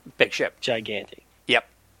big ship, gigantic. Yep.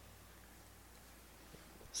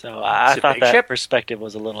 So I thought that perspective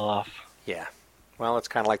was a little off. Yeah. Well, it's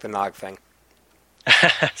kind of like the Nog thing.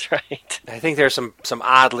 That's right. I think there's some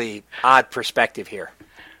odd perspective here.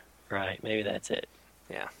 Right. Maybe that's it.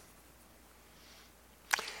 Yeah.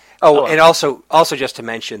 Oh, and also just to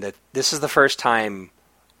mention that this is the first time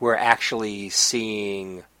we're actually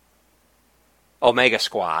seeing Omega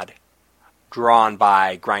Squad drawn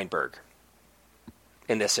by Grindberg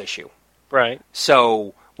in this issue. Right.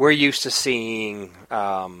 So we're used to seeing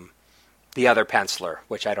the other penciler,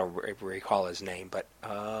 which I don't recall his name, but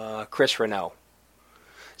Chris Renault.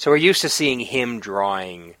 So we're used to seeing him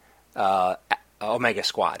drawing Omega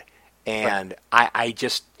Squad, and right.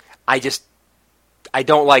 I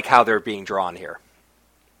don't like how they're being drawn here.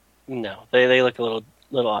 No, they look a little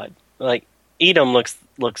odd. Like Edom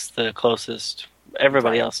looks the closest.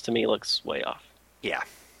 Everybody else to me looks way off. Yeah,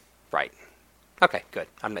 right. Okay, good.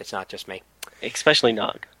 It's not just me. Especially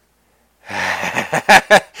Nog.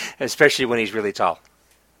 Especially when he's really tall.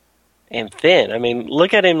 And thin. I mean,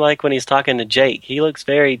 look at him like when he's talking to Jake. He looks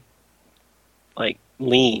very, like,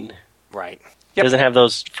 lean. Right. Yep. Doesn't have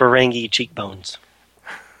those Ferengi cheekbones.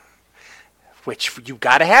 Which, you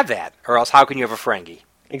got to have that, or else how can you have a Ferengi?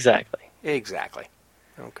 Exactly. Exactly.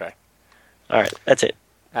 Okay. All right, that's it.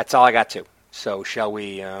 That's all I got to. So, shall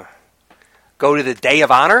we go to the Day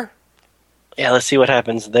of Honor? Yeah, let's see what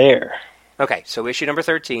happens there. Okay, so issue number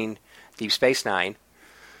 13, Deep Space Nine.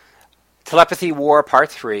 Telepathy War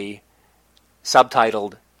Part 3,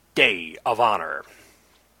 subtitled Day of Honor.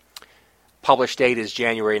 Published date is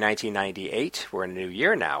January 1998. We're in a new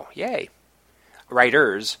year now. Yay.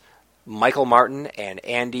 Writers, Michael Martin and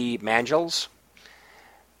Andy Mangels.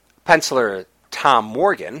 Penciler, Tom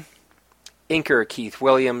Morgan. Inker, Keith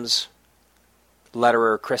Williams.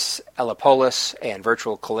 Letterer, Chris Elopoulos and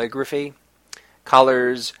Virtual Calligraphy.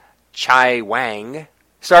 Colors, Chai Wang.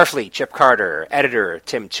 Starfleet, Chip Carter. Editor,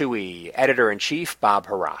 Tim Toohey. Editor-in-Chief, Bob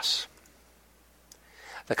Harras.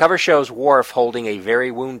 The cover shows Worf holding a very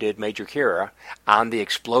wounded Major Kira on the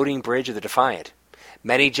exploding bridge of the Defiant.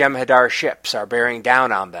 Many Jem'Hadar ships are bearing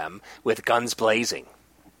down on them with guns blazing.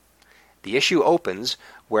 The issue opens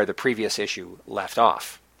where the previous issue left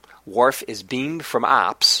off. Worf is beamed from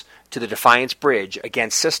Ops to the Defiant's bridge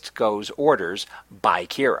against Sisko's orders by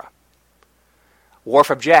Kira. Worf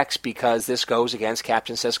objects because this goes against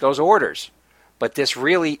Captain Sisko's orders. But this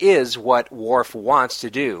really is what Worf wants to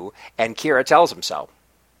do, and Kira tells him so.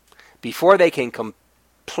 Before they can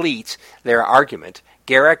complete their argument,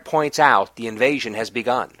 Garak points out the invasion has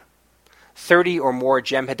begun. 30 or more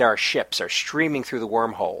Jem'Hadar ships are streaming through the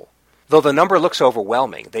wormhole. Though the number looks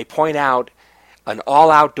overwhelming, they point out an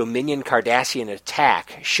all-out Dominion Cardassian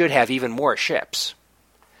attack should have even more ships.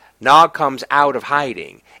 Nog comes out of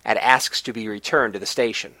hiding and asks to be returned to the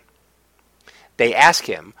station. They ask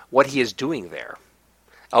him what he is doing there.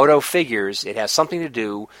 Odo figures it has something to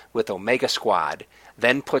do with Omega Squad,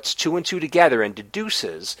 then puts two and two together and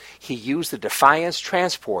deduces he used the Defiance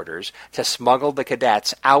transporters to smuggle the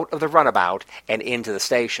cadets out of the runabout and into the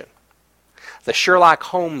station. The Sherlock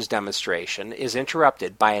Holmes demonstration is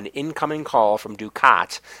interrupted by an incoming call from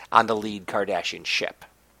Dukat on the lead Cardassian ship.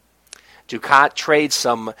 Dukat trades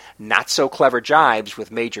some not-so-clever jibes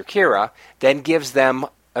with Major Kira, then gives them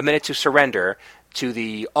a minute to surrender to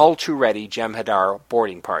the all-too-ready Jem'Hadar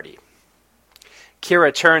boarding party.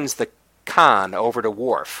 Kira turns the Khan over to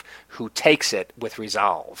Worf, who takes it with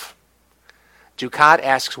resolve. Dukat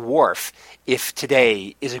asks Worf if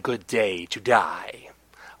today is a good day to die.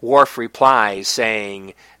 Worf replies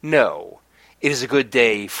saying, "No, it is a good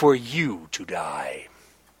day for you to die."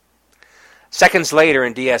 Seconds later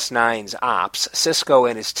in DS9's Ops, Sisko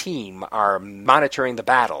and his team are monitoring the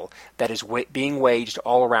battle that is being waged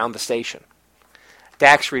all around the station.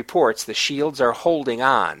 Dax reports the shields are holding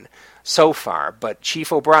on so far, but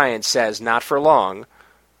Chief O'Brien says not for long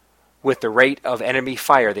with the rate of enemy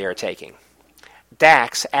fire they are taking.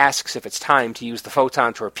 Dax asks if it's time to use the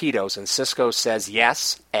photon torpedoes, and Sisko says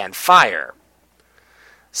yes, and fire.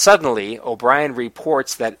 Suddenly, O'Brien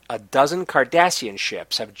reports that a dozen Cardassian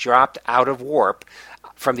ships have dropped out of warp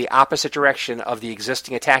from the opposite direction of the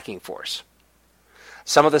existing attacking force.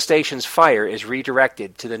 Some of the station's fire is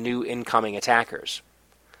redirected to the new incoming attackers.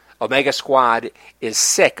 Omega Squad is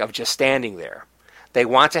sick of just standing there. They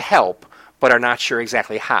want to help, but are not sure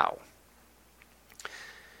exactly how.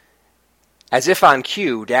 As if on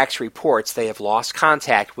cue, Dax reports they have lost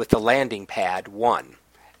contact with the landing pad 1,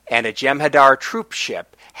 and a Jem'Hadar troop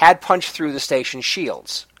ship had punched through the station's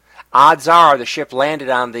shields. Odds are the ship landed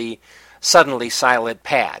on the suddenly silent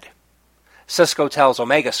pad. Sisko tells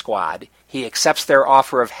Omega Squad he accepts their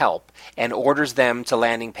offer of help and orders them to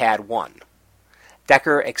landing pad 1.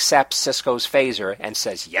 Decker accepts Sisko's phaser and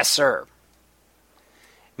says, "Yes, sir."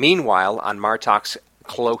 Meanwhile, on Martok's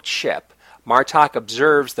cloaked ship, Martok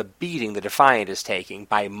observes the beating the Defiant is taking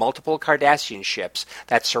by multiple Cardassian ships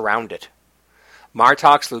that surround it.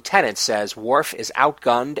 Martok's lieutenant says Worf is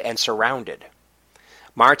outgunned and surrounded.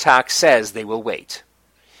 Martok says they will wait.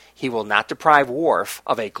 He will not deprive Worf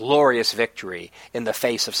of a glorious victory in the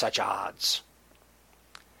face of such odds.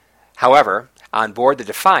 However, on board the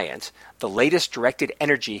Defiant, the latest directed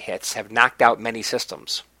energy hits have knocked out many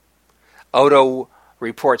systems. Odo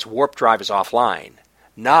reports warp drive is offline.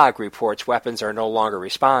 Nog reports weapons are no longer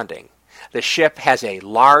responding. The ship has a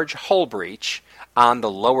large hull breach on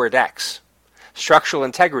the lower decks. Structural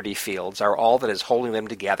integrity fields are all that is holding them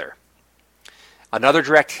together. Another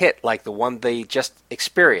direct hit like the one they just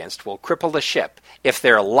experienced will cripple the ship if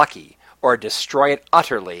they're lucky, or destroy it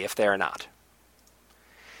utterly if they're not.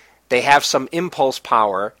 They have some impulse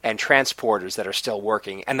power and transporters that are still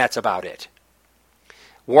working, and that's about it.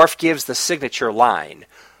 Worf gives the signature line,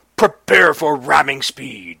 Prepare for ramming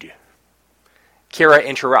speed. Kira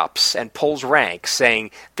interrupts and pulls rank,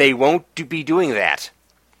 saying they won't be doing that.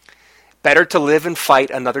 Better to live and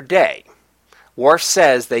fight another day. Worf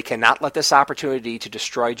says they cannot let this opportunity to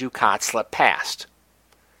destroy Dukat slip past.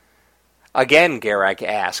 Again, Garak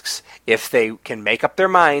asks if they can make up their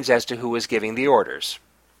minds as to who is giving the orders.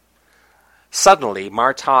 Suddenly,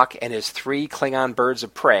 Martok and his 3 Klingon birds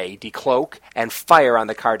of prey decloak and fire on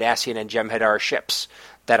the Cardassian and Jem'Hadar ships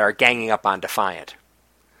that are ganging up on Defiant.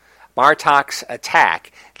 Martok's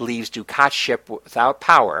attack leaves Dukat's ship without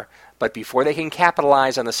power, but before they can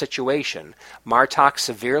capitalize on the situation, Martok's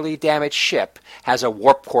severely damaged ship has a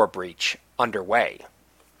warp core breach underway.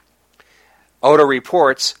 Odo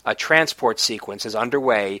reports a transport sequence is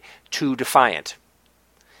underway to Defiant.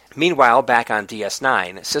 Meanwhile, back on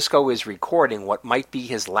DS9, Sisko is recording what might be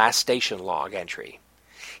his last station log entry.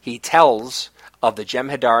 He tells of the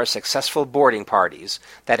Jem'Hadar's successful boarding parties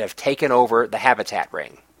that have taken over the habitat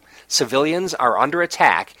ring. Civilians are under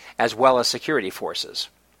attack as well as security forces.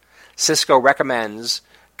 Sisko recommends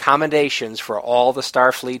commendations for all the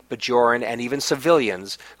Starfleet, Bajoran, and even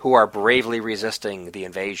civilians who are bravely resisting the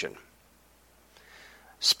invasion.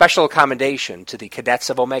 Special commendation to the cadets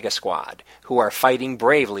of Omega Squad, who are fighting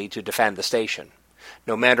bravely to defend the station.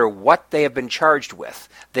 No matter what they have been charged with,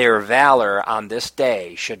 their valor on this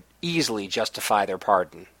day should easily justify their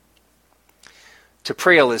pardon.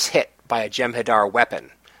 T'Pring is hit by a Jem'Hadar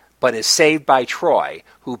weapon, but is saved by Troi,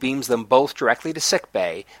 who beams them both directly to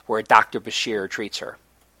sickbay, where Dr. Bashir treats her.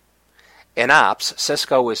 In Ops,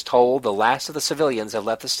 Sisko is told the last of the civilians have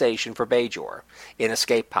left the station for Bajor, in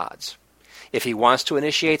escape pods. If he wants to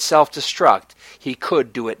initiate self-destruct, he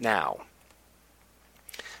could do it now.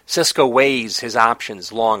 Sisko weighs his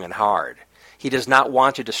options long and hard. He does not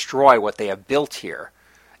want to destroy what they have built here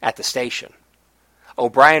at the station.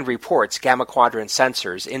 O'Brien reports Gamma Quadrant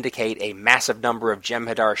sensors indicate a massive number of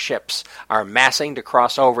Jem'Hadar ships are massing to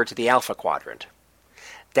cross over to the Alpha Quadrant.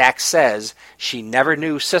 Dax says she never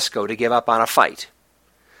knew Sisko to give up on a fight.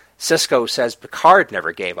 Sisko says Picard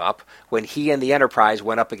never gave up when he and the Enterprise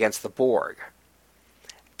went up against the Borg.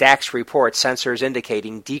 Dax reports sensors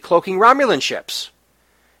indicating decloaking Romulan ships.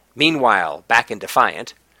 Meanwhile, back in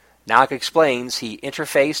Defiant, Nog explains he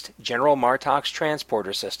interfaced General Martok's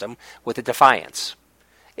transporter system with the Defiance.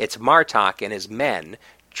 It's Martok and his men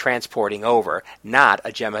transporting over, not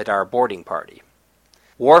a Jem'Hadar boarding party.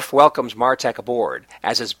 Worf welcomes Martek aboard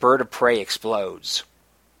as his bird of prey explodes.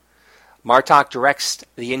 Martok directs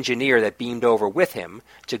the engineer that beamed over with him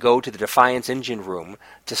to go to the Defiance engine room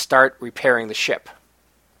to start repairing the ship.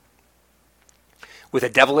 With a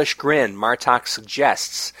devilish grin, Martok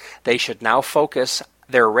suggests they should now focus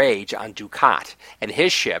their rage on Dukat and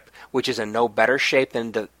his ship, which is in no better shape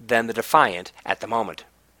than the Defiant at the moment.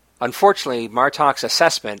 Unfortunately, Martok's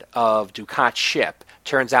assessment of Dukat's ship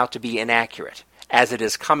turns out to be inaccurate, as it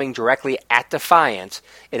is coming directly at Defiant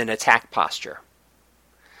in an attack posture.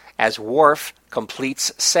 As Worf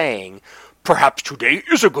completes saying, "Perhaps today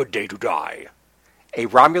is a good day to die," a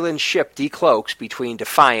Romulan ship decloaks between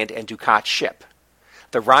Defiant and Dukat's ship.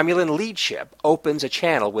 The Romulan lead ship opens a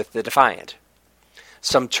channel with the Defiant.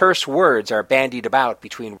 Some terse words are bandied about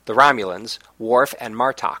between the Romulans, Worf, and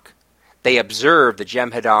Martok. They observe the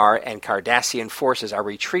Jem'Hadar and Cardassian forces are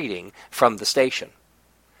retreating from the station.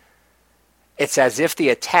 It's as if the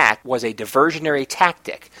attack was a diversionary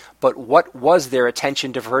tactic, but what was their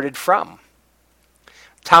attention diverted from?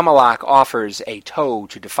 Tomalak offers a tow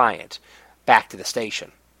to Defiant, back to the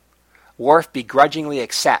station. Worf begrudgingly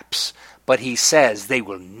accepts, but he says they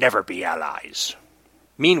will never be allies.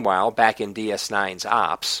 Meanwhile, back in DS9's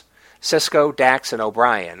Ops, Sisko, Dax, and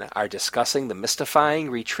O'Brien are discussing the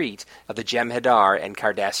mystifying retreat of the Jem'Hadar and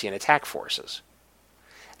Cardassian attack forces.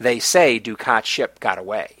 They say Dukat's ship got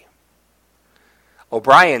away.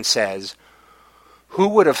 O'Brien says, "Who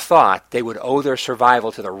would have thought they would owe their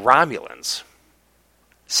survival to the Romulans?"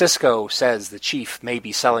 Sisko says the chief may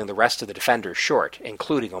be selling the rest of the defenders short,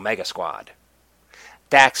 including Omega Squad.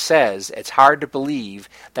 Dax says it's hard to believe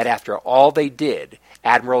that after all they did,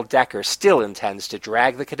 Admiral Decker still intends to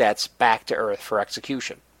drag the cadets back to Earth for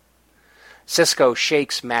execution. Sisko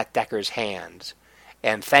shakes Matt Decker's hand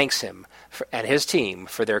and thanks him and his team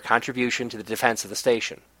for their contribution to the defense of the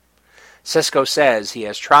station. Sisko says he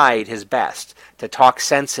has tried his best to talk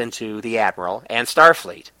sense into the Admiral and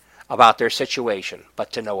Starfleet about their situation,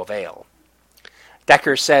 but to no avail.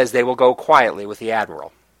 Decker says they will go quietly with the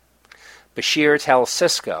Admiral. Bashir tells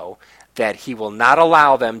Sisko that he will not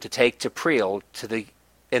allow them to take T'Pring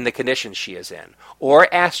in the condition she is in, or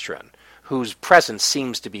Astron, whose presence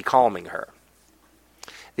seems to be calming her.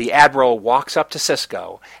 The Admiral walks up to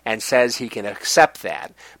Sisko and says he can accept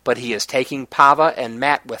that, but he is taking Pava and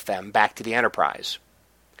Matt with them back to the Enterprise.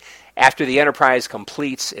 After the Enterprise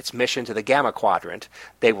completes its mission to the Gamma Quadrant,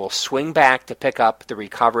 they will swing back to pick up the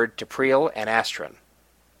recovered T'Pring and Astron.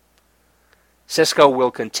 Sisko will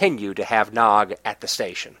continue to have Nog at the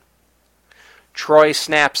station. Troi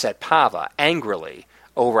snaps at Pava angrily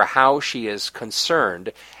over how she is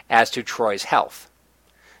concerned as to Troy's health.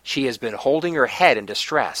 She has been holding her head in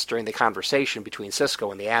distress during the conversation between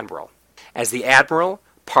Sisko and the Admiral. As the Admiral,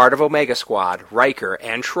 part of Omega Squad, Riker,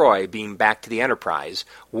 and Troi beam back to the Enterprise,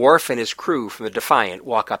 Worf and his crew from the Defiant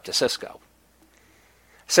walk up to Sisko.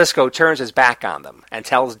 Sisko turns his back on them and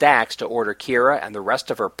tells Dax to order Kira and the rest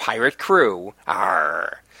of her pirate crew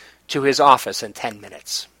to his office in 10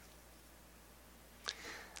 minutes.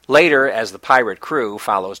 Later, as the pirate crew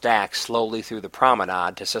follows Dax slowly through the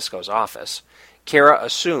promenade to Sisko's office, Kira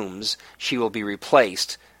assumes she will be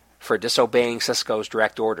replaced for disobeying Sisko's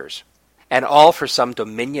direct orders, and all for some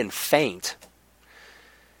Dominion feint.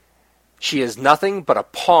 She is nothing but a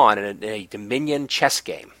pawn in a Dominion chess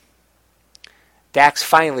game. Dax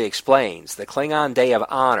finally explains the Klingon Day of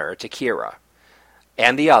Honor to Kira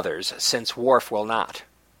and the others, since Worf will not.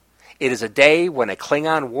 It is a day when a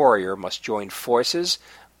Klingon warrior must join forces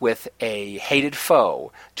with a hated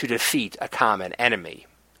foe to defeat a common enemy.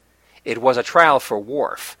 It was a trial for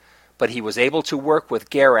Worf, but he was able to work with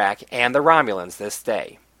Garak and the Romulans this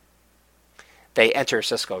day. They enter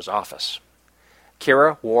Sisko's office.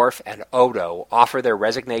 Kira, Worf, and Odo offer their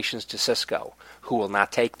resignations to Sisko, who will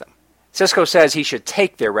not take them. Sisko says he should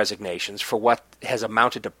take their resignations for what has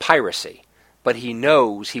amounted to piracy, but he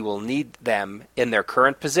knows he will need them in their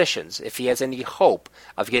current positions if he has any hope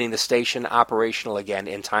of getting the station operational again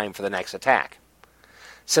in time for the next attack.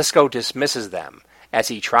 Sisko dismisses them as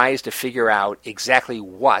he tries to figure out exactly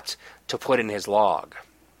what to put in his log.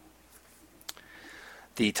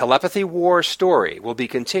 The Telepathy War story will be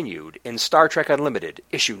continued in Star Trek Unlimited,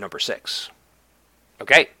 issue number 6.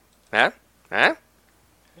 Okay. Huh?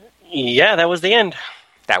 Yeah, that was the end.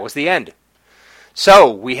 That was the end. So,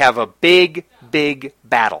 we have a big, big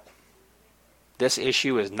battle. This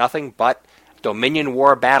issue is nothing but Dominion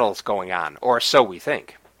War battles going on, or so we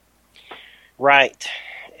think. Right.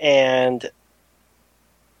 And,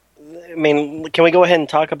 I mean, can we go ahead and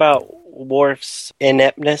talk about Worf's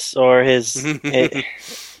ineptness, or his...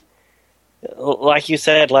 like you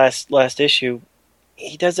said last issue,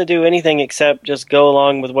 he doesn't do anything except just go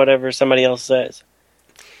along with whatever somebody else says.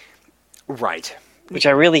 Right. Which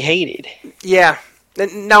I really hated. Yeah.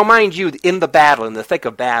 Now, mind you, in the battle, in the thick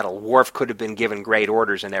of battle, Worf could have been given great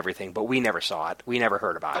orders and everything, but we never saw it. We never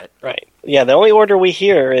heard about it. Right. Yeah, the only order we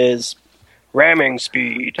hear is ramming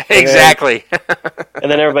speed. Exactly. And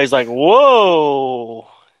then everybody's like, whoa!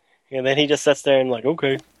 And then he just sits there and like,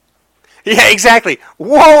 okay. Yeah, exactly.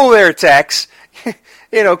 Whoa there, Tex.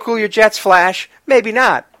 Cool your jets, Flash. Maybe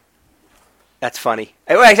not. That's funny.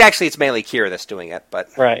 Actually, it's mainly Kira that's doing it,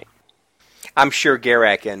 but... Right. I'm sure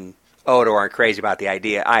Garak and Odo aren't crazy about the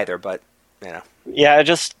idea either, but, Yeah, I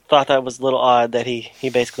just thought that was a little odd that he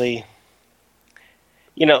basically...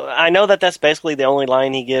 I know that's basically the only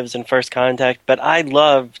line he gives in First Contact, but I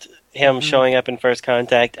loved him showing up in First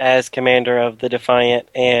Contact as commander of the Defiant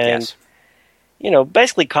and, yes.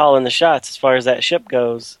 Basically calling the shots as far as that ship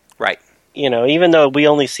goes. Right. Even though we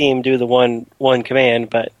only see him do the one command,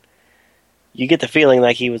 but you get the feeling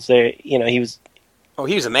like he was there, he was... Oh,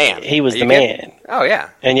 he was a man. He was the man. Oh, yeah.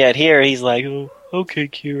 And yet here he's like, oh, okay,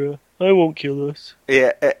 Kira, I won't kill us.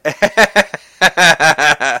 Yeah.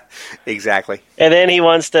 Exactly. And then he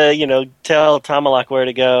wants to, tell Tomalak where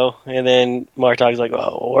to go. And then Martok's like,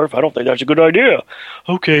 oh, Worf, I don't think that's a good idea.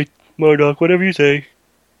 Okay, Martok, whatever you say.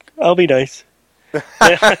 I'll be nice.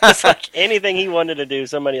 It's like anything he wanted to do,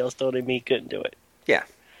 somebody else told him he couldn't do it. Yeah.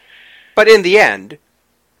 But in the end,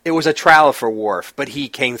 it was a trial for Worf, but he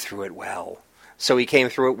came through it well. So he came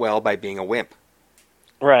through it well by being a wimp.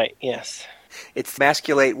 Right, yes. It's the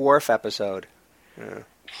Masculate Worf episode. Yeah.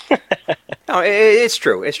 No, it's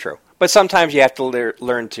true. It's true. But sometimes you have to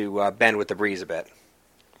learn to bend with the breeze a bit.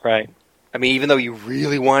 Right. I mean, even though you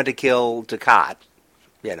really wanted to kill Dukat,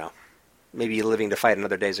 maybe living to fight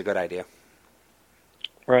another day is a good idea.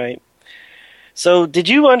 Right. So, did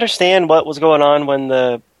you understand what was going on when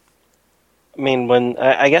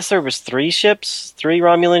I guess there was 3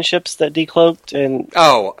 Romulan ships that decloaked, and...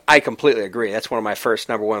 Oh, I completely agree. That's one of my first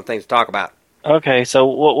number one things to talk about. Okay, so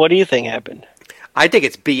what do you think happened? I think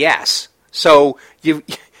it's BS. So,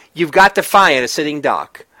 you've got Defiant, a sitting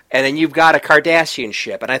duck, and then you've got a Cardassian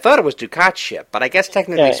ship, and I thought it was Dukat's ship, but I guess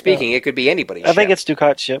technically speaking, it could be anybody's ship. I think it's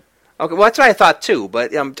Dukat's ship. Okay, well, that's what I thought too,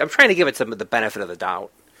 but I'm trying to give it some of the benefit of the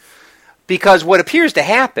doubt. Because what appears to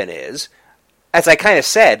happen is, as I kind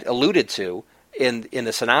of alluded to in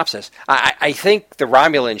the synopsis, I think the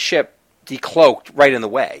Romulan ship decloaked right in the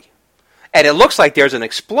way. And it looks like there's an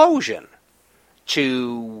explosion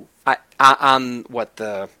on what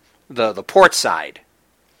the port side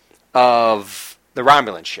of the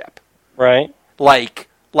Romulan ship. Right. Like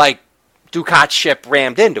Ducat's ship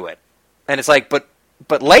rammed into it. And it's like, but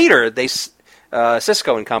later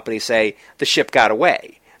Cisco and company say the ship got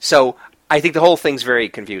away. So I think the whole thing's very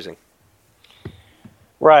confusing.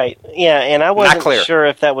 Right. Yeah, and I wasn't Not clear. sure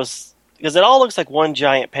if that was because it all looks like one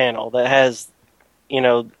giant panel that has, 3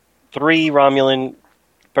 Romulan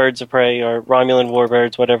birds of prey or Romulan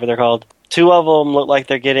warbirds, whatever they're called. 2 of them look like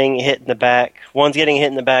they're getting hit in the back. One's getting hit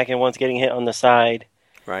in the back and one's getting hit on the side.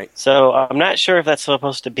 Right. So I'm not sure if that's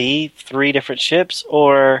supposed to be 3 different ships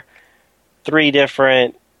or 3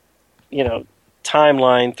 different,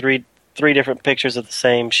 timeline, three different pictures of the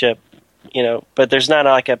same ship, but there's not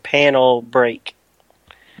like a panel break.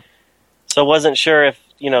 So I wasn't sure if,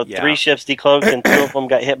 3 ships decloaked and 2 of them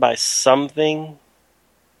got hit by something.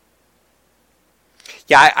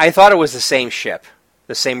 Yeah, I thought it was the same ship,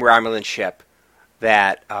 the same Romulan ship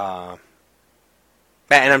that, and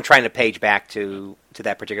I'm trying to page back to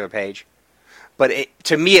that particular page, but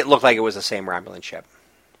to me it looked like it was the same Romulan ship.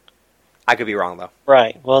 I could be wrong though.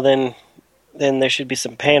 Right. Well, then there should be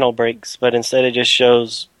some panel breaks, but instead it just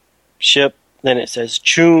shows ship. Then it says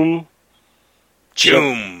Choom.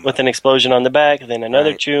 Choom. With an explosion on the back, then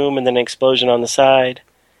another Right. Choom, and then an explosion on the side,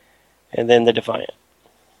 and then the Defiant.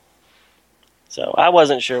 So I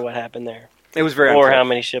wasn't sure what happened there. It was very or unclear. how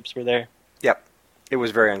many ships were there. Yep. It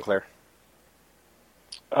was very unclear.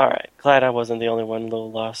 All right. Glad I wasn't the only one a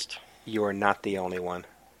little lost. You are not the only one.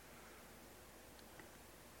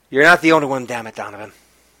 You're not the only one, damn it, Donovan.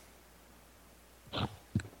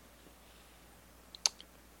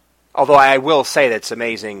 Although I will say that it's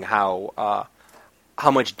amazing how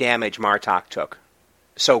much damage Martok took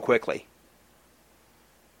so quickly.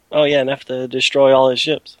 Oh, yeah, enough to destroy all his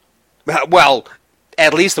ships. Well,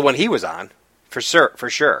 at least the one he was on, for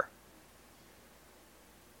sure.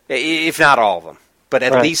 If not all of them, but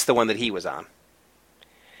at Right. least the one that he was on.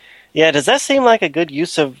 Yeah, does that seem like a good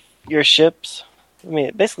use of your ships? I mean,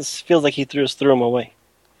 it basically feels like he threw them away.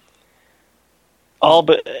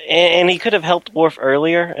 And he could have helped Worf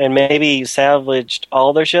earlier and maybe salvaged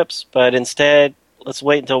all their ships, but instead, let's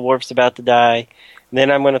wait until Worf's about to die.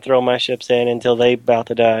 Then I'm going to throw my ships in until they're about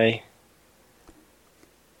to die.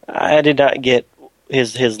 I did not get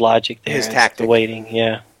his logic there. His as tactic. to waiting,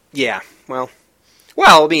 yeah. Yeah, well,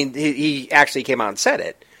 I mean, he actually came out and said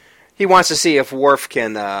it. He wants to see if Worf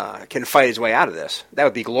can fight his way out of this. That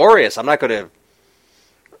would be glorious. I'm not going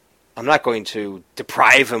to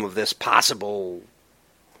deprive him of this possible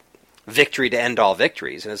victory to end all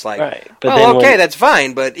victories. And it's like, Right. But then okay, when- that's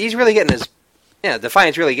fine, but he's really getting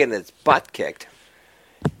Defiant's really getting his butt kicked.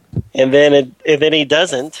 And then he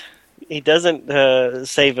doesn't. He doesn't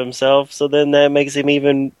save himself, so then that makes him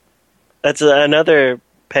even... That's another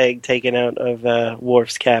peg taken out of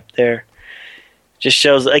Worf's cap there. Just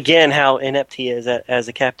shows, again, how inept he is as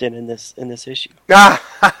a captain in this issue.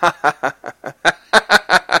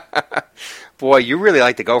 Boy, you really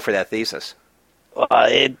like to go for that thesis.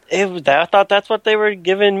 I thought that's what they were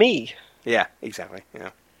giving me. Yeah, exactly. Yeah.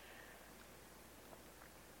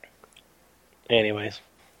 Anyways.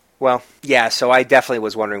 Well, yeah, so I definitely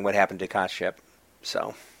was wondering what happened to Kot's ship.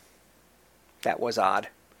 So, that was odd.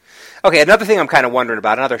 Okay, another thing I'm kind of wondering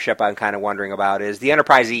about, another ship I'm kind of wondering about is the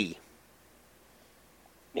Enterprise E.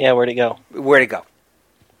 Yeah, where'd it go? Where'd it go?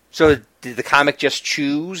 So, did the comic just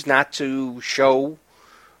choose not to show,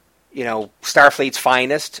 Starfleet's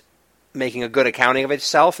finest making a good accounting of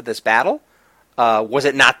itself at this battle? Was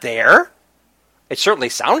it not there? It certainly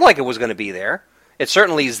sounded like it was going to be there. It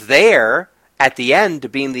certainly is there at the end to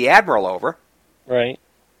beam the Admiral over. Right.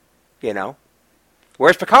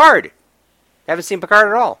 Where's Picard? Haven't seen Picard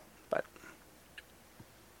at all. But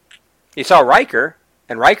you saw Riker,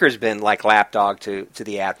 and Riker's been like lapdog to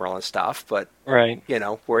the Admiral and stuff, but, Right.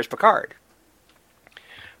 where's Picard?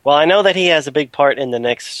 Well, I know that he has a big part in the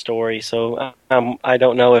next story, so I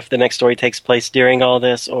don't know if the next story takes place during all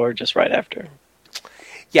this or just right after.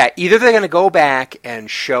 Yeah, either they're going to go back and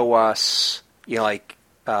show us,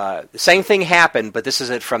 the same thing happened, but this is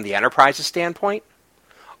it from the Enterprise's standpoint,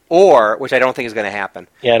 or, which I don't think is going to happen.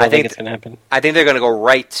 Yeah, I don't think it's going to happen. I think they're going to go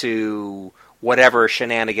right to whatever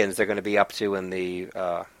shenanigans they're going to be up to in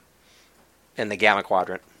the Gamma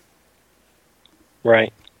Quadrant.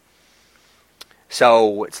 Right.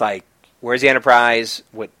 So it's like, where's the Enterprise?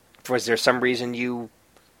 Was there some reason you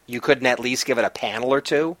couldn't at least give it a panel or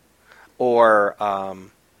two, or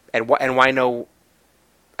And why no?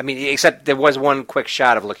 I mean, except there was one quick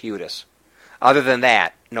shot of Locutus. Other than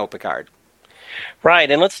that, no Picard. Right,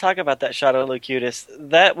 and let's talk about that shot of Locutus.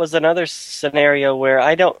 That was another scenario where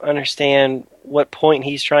I don't understand what point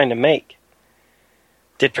he's trying to make.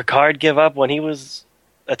 Did Picard give up when he was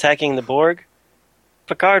attacking the Borg?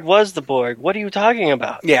 Picard was the Borg. What are you talking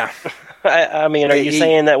about? Yeah. I mean, are you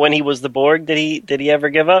saying that when he was the Borg, did he ever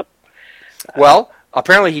give up? Well,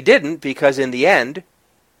 apparently he didn't, because in the end,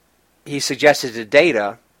 he suggested to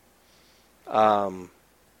Data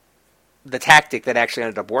the tactic that actually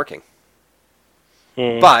ended up working.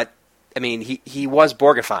 But, I mean, he was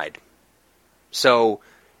Borgified. So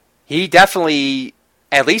he definitely,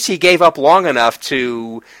 at least he gave up long enough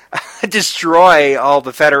to destroy all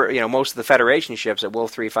the most of the Federation ships at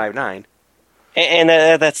Wolf 359. And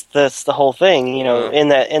that's the whole thing. In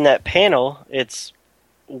that panel, it's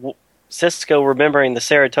Sisko remembering the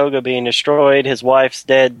Saratoga being destroyed, his wife's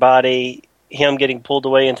dead body, him getting pulled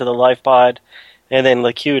away into the life pod, and then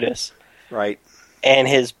Locutus. Right. And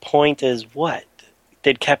his point is what?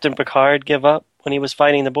 Did Captain Picard give up when he was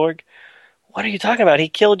fighting the Borg? What are you talking about? He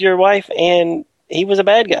killed your wife and he was a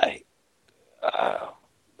bad guy.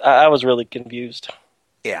 I was really confused.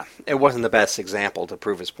 Yeah, it wasn't the best example to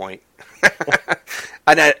prove his point.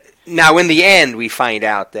 And now, in the end, we find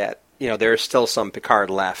out that there is still some Picard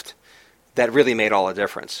left that really made all the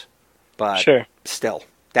difference. But sure. Still,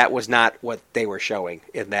 that was not what they were showing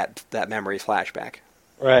in that memory flashback.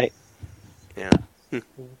 Right. Yeah.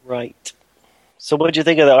 Right. So what did you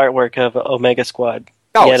think of the artwork of Omega Squad?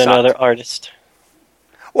 Oh, Yet another artist.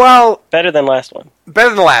 Well, better than last one. Better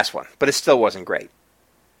than the last one, but it still wasn't great.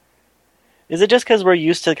 Is it just because we're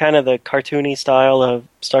used to kind of the cartoony style of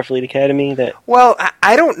Starfleet Academy that? Well,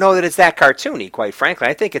 I don't know that it's that cartoony, quite frankly.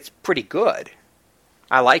 I think it's pretty good.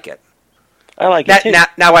 I like it. I like it too.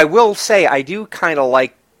 Now, I will say I do kind of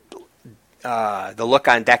like the look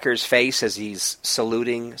on Decker's face as he's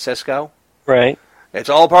saluting Sisko. Right. It's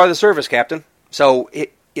all part of the service, Captain. So,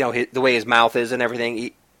 the way his mouth is and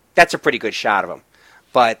everything, that's a pretty good shot of him.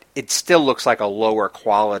 But it still looks like a lower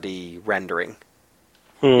quality rendering,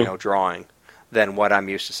 drawing, than what I'm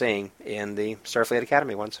used to seeing in the Starfleet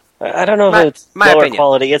Academy ones. I don't know if it's lower opinion.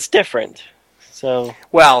 Quality. It's different. So.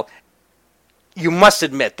 Well, you must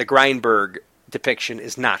admit the Grindberg depiction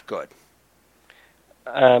is not good.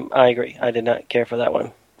 I agree. I did not care for that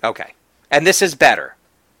one. Okay. And this is better.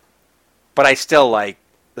 But I still like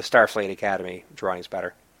the Starfleet Academy drawings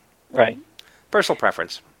better. Right. Personal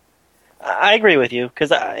preference. I agree with you,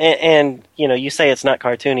 because you say it's not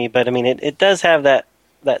cartoony, but I mean it does have that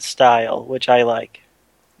style, which I like.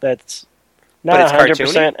 That's not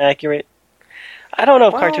 100% accurate. I don't know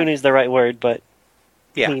if cartoony is the right word, but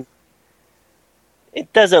yeah, I mean,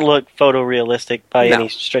 it doesn't look photorealistic by any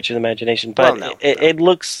stretch of the imagination, but it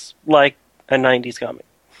looks like a 90s comic.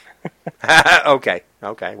 Okay.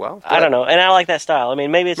 Well, good. I don't know, and I like that style. I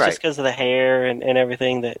mean, maybe it's just because of the hair and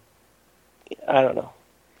everything that I don't know.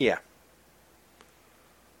 Yeah.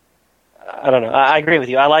 I don't know. I agree with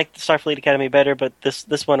you. I like the Starfleet Academy better, but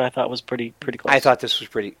this one I thought was pretty close. I thought this was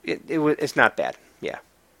pretty. It's not bad. Yeah.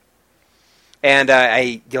 And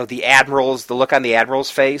the look on the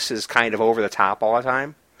Admiral's face is kind of over the top all the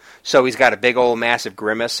time. So he's got a big old massive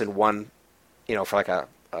grimace in one, for like a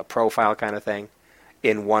profile kind of thing,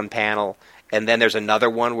 in one panel, and then there's another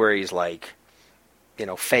one where he's like,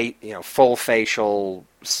 full facial,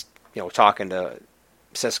 talking to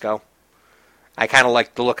Sisko. I kind of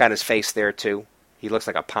like the look on his face there, too. He looks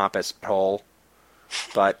like a pompous hole.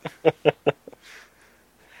 But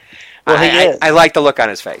I like the look on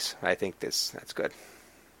his face. I think that's good.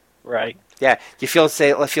 Right. Yeah. Do you feel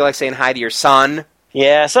like saying hi to your son?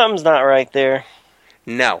 Yeah, something's not right there.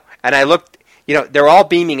 No. And I looked, they're all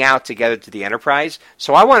beaming out together to the Enterprise,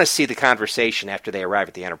 so I want to see the conversation after they arrive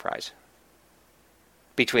at the Enterprise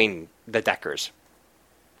between the Deckers.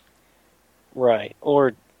 Right.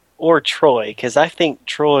 Or Troy, because I think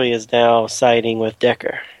Troy is now siding with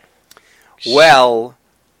Decker. Well,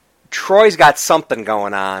 Troy's got something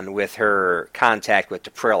going on with her contact with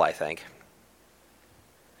T'Pris, I think.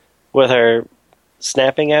 With her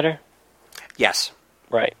snapping at her? Yes.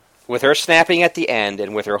 Right. With her snapping at the end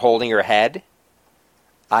and with her holding her head,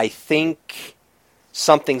 I think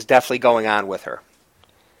something's definitely going on with her.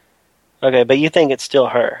 Okay, but you think it's still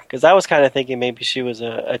her? Because I was kind of thinking maybe she was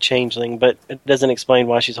a changeling, but it doesn't explain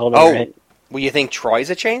why she's holding her head. Well, you think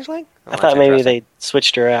Troy's a changeling? I thought maybe they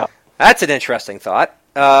switched her out. That's an interesting thought.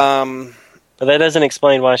 But that doesn't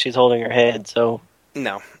explain why she's holding her head, so...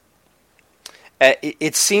 No.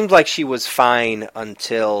 It seemed like she was fine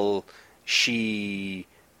until she,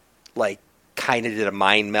 kind of did a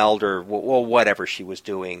mind meld or whatever she was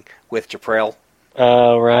doing with T'Pril.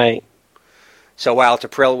 Oh, right. So while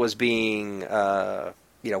T'Pril was being,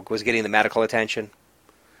 was getting the medical attention,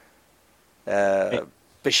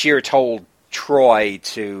 Bashir told Troy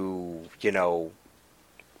to,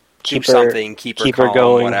 keep her calm,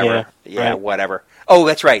 going, whatever. Yeah, right. whatever. Oh,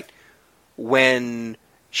 that's right. When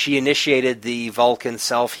she initiated the Vulcan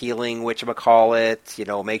self-healing,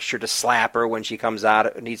 whatchamacallit, make sure to slap her when she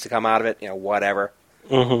needs to come out of it, whatever.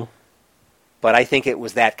 Mm-hmm. But I think it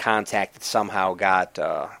was that contact that somehow got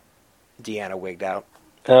Deanna wigged out.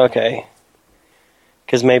 Okay.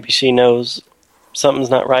 Because maybe she knows something's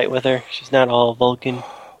not right with her. She's not all Vulcan.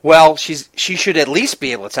 Well, she should at least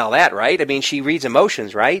be able to tell that, right? I mean, she reads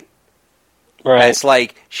emotions, right? Right. And it's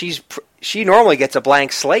like she normally gets a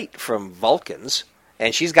blank slate from Vulcans,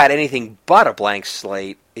 and she's got anything but a blank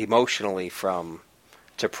slate emotionally from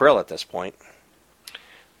T'Pril at this point.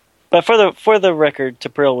 But for the record,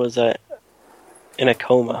 T'Pril was in a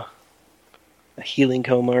coma, a healing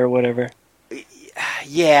coma or whatever.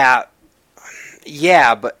 Yeah,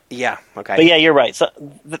 okay. But yeah, you're right. So,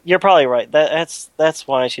 you're probably right. That's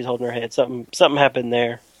why she's holding her head. Something happened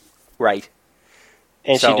there, right?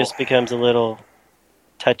 And she just becomes a little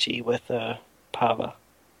touchy with Pava.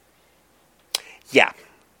 Yeah.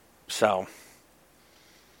 So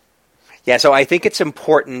I think it's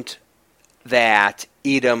important that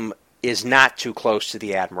Edom is not too close to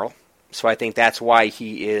the Admiral. So I think that's why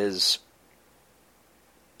he is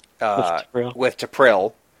with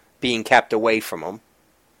T'Pril being kept away from him.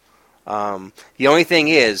 The only thing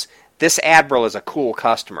is, this Admiral is a cool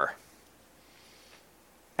customer.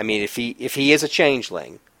 I mean, if he is a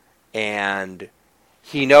changeling, and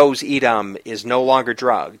he knows Edom is no longer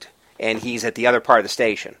drugged, and he's at the other part of the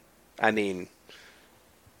station, I mean,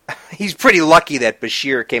 he's pretty lucky that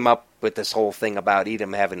Bashir came up with this whole thing about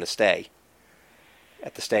Edom having to stay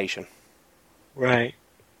at the station. Right.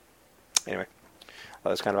 Anyway, that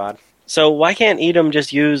was kind of odd. So why can't Edom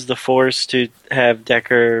just use the Force to have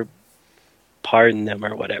Decker pardon them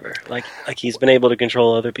or whatever? Like he's been able to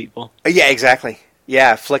control other people. Yeah, exactly.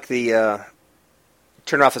 Yeah, flick the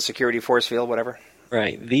turn off the security force field, whatever.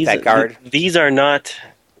 Right. Guard. We are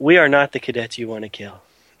not the cadets you want to kill.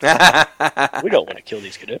 We don't want to kill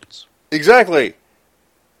these cadets. Exactly.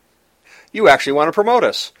 You actually want to promote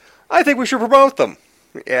us. I think we should promote them.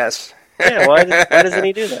 Yes. Yeah, why doesn't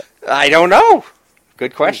he do that? I don't know.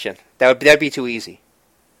 Good question. That'd be too easy.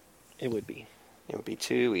 It would be. It would be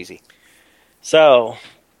too easy. So,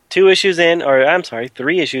 3 issues in,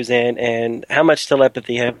 and how much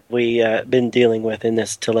telepathy have we been dealing with in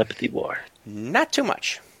this telepathy war? Not too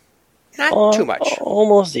much. Not too much.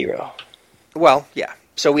 Almost 0. Well, yeah.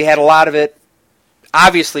 So we had a lot of it.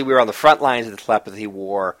 Obviously, we were on the front lines of the telepathy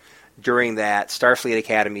war during that Starfleet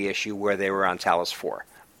Academy issue where they were on Talos 4.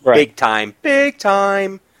 Right. Big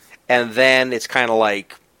time. And then it's kind of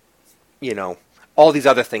like, all these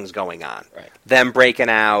other things going on. Right. Them breaking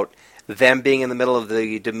out, them being in the middle of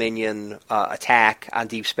the Dominion attack on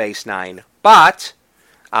Deep Space Nine. But,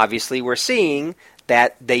 obviously, we're seeing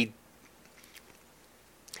that the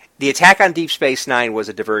attack on Deep Space Nine was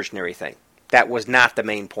a diversionary thing. That was not the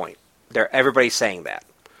main point. Everybody's saying that.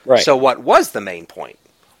 Right. So what was the main point?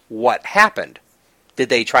 What happened? Did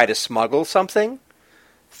they try to smuggle something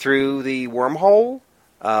through the wormhole?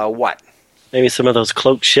 What? Maybe some of those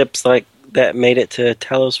cloaked ships like that made it to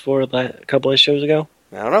Talos 4 a couple of shows ago?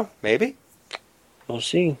 I don't know. Maybe. We'll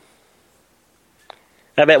see.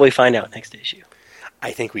 I bet we find out next issue.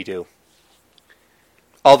 I think we do.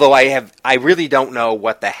 Although I really don't know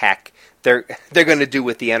what the heck they're going to do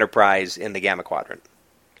with the Enterprise in the Gamma Quadrant.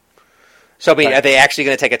 So, I mean, are they actually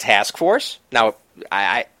going to take a task force? Now,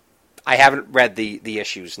 I haven't read the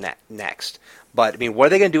issues next. But, I mean, what are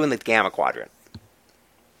they going to do in the Gamma Quadrant?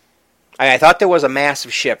 I thought there was a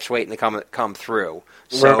massive ships waiting to come through.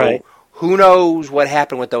 So, right. Who knows what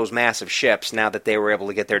happened with those massive ships now that they were able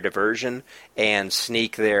to get their diversion and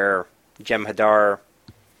sneak their Jem'Hadar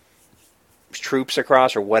troops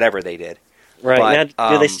across or whatever they did. Right. But,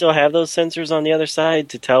 now, do they still have those sensors on the other side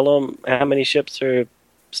to tell them how many ships are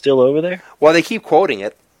still over there? Well, they keep quoting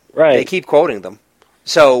it. Right. They keep quoting them.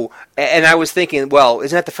 So, and I was thinking, well,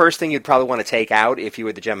 isn't that the first thing you'd probably want to take out if you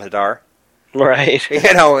were the Jem'Hadar? Right.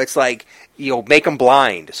 It's like, make them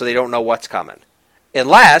blind so they don't know what's coming.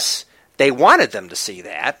 Unless they wanted them to see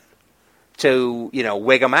that, to,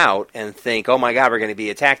 wig them out and think, oh my God, we're going to be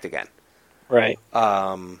attacked again. Right.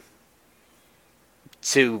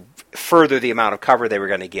 To further the amount of cover they were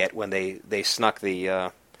going to get when they snuck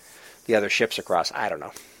the other ships across. I don't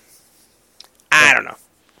know.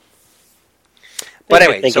 But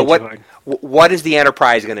You're anyway, so thinking too hard. what is the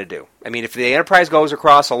Enterprise going to do? I mean, if the Enterprise goes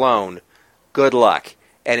across alone, good luck.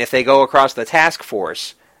 And if they go across the task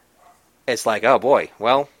force, it's like, oh boy,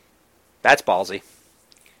 well, that's ballsy.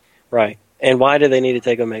 Right. And why do they need to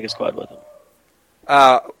take Omega Squad with them?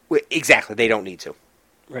 Exactly, they don't need to.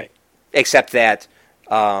 Right. Except that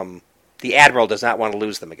the Admiral does not want to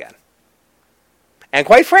lose them again. And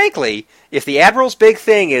quite frankly, if the Admiral's big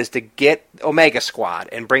thing is to get Omega Squad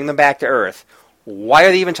and bring them back to Earth, why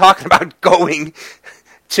are they even talking about going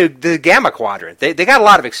to the Gamma Quadrant? They got a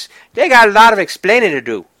lot of explaining to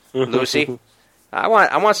do, Lucy. I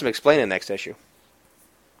want some explaining next issue.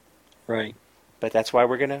 Right. But that's why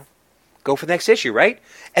we're gonna go for the next issue, right?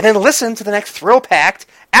 And then listen to the next thrill-packed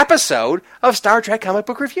episode of Star Trek Comic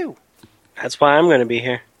Book Review. That's why I'm going to be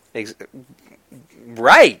here.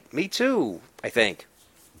 Right, me too, I think.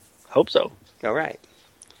 Hope so. All right.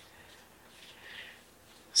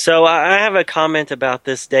 So I have a comment about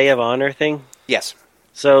this Day of Honor thing. Yes.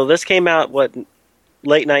 So this came out, late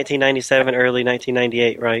 1997, early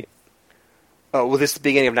 1998, right? Oh, well, this is the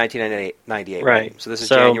beginning of 1998, Right. So this is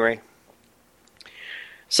So- January?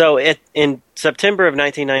 So in September of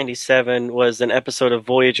 1997 was an episode of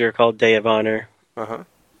Voyager called Day of Honor. Uh-huh.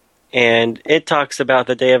 And it talks about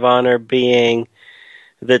the Day of Honor being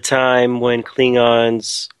the time when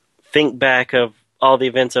Klingons think back of all the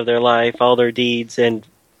events of their life, all their deeds, and,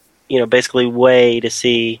 basically weigh to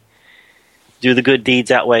see, do the good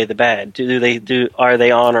deeds outweigh the bad? Are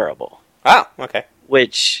they honorable? Oh, okay.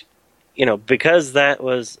 Which, because that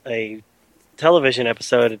was a television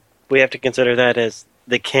episode, we have to consider that as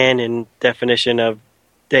the canon definition of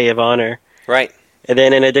Day of Honor. Right. And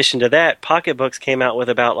then in addition to that, Pocket Books came out with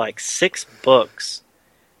about 6 books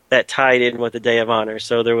that tied in with the Day of Honor.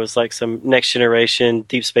 So there was some Next Generation,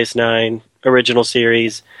 Deep Space Nine, original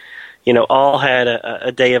series, all had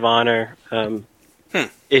a Day of Honor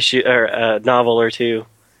issue or a novel or two.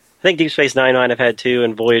 I think Deep Space Nine might have had 2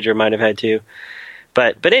 and Voyager might have had 2.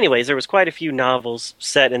 But anyways, there was quite a few novels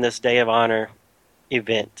set in this Day of Honor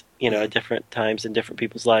event, at different times in different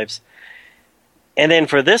people's lives. And then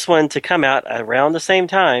for this one to come out around the same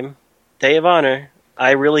time, Day of Honor,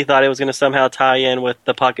 I really thought it was going to somehow tie in with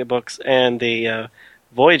the Pocket Books and the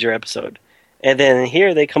Voyager episode. And then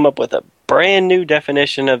here they come up with a brand new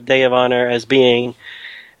definition of Day of Honor as being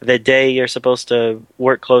the day you're supposed to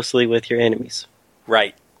work closely with your enemies.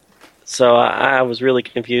 Right. So I was really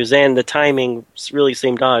confused. And the timing really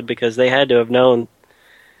seemed odd because they had to have known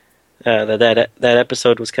that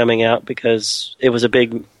episode was coming out because it was a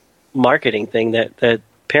big marketing thing that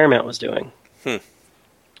Paramount was doing.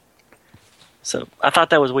 So I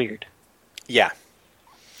thought that was weird. Yeah.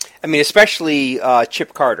 I mean, especially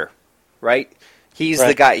Chip Carter, right? He's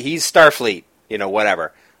the guy, he's Starfleet,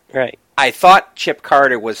 whatever. Right. I thought Chip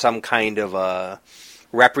Carter was some kind of a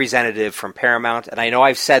representative from Paramount, and I know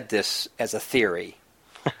I've said this as a theory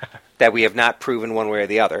that we have not proven one way or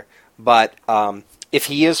the other, but if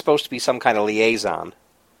he is supposed to be some kind of liaison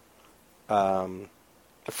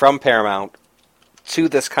from Paramount to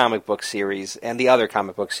this comic book series and the other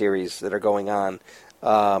comic book series that are going on,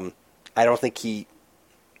 I don't think he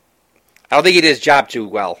did his job too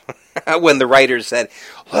well when the writers said,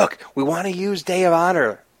 "Look, we want to use Day of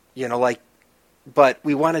Honor, but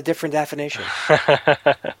we want a different definition."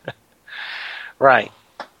 Right.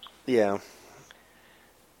 Yeah.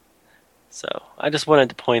 So I just wanted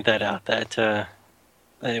to point that out that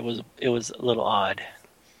it was a little odd.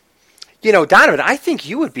 Donovan, I think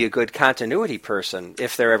you would be a good continuity person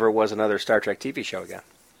if there ever was another Star Trek TV show again.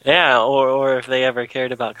 Yeah, or if they ever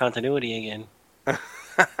cared about continuity again.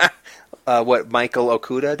 What Michael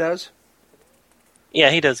Okuda does?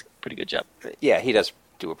 Yeah, he does a pretty good job. Yeah, he does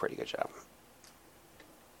do a pretty good job.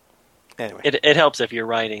 Anyway. It helps if you're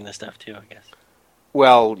writing the stuff too, I guess.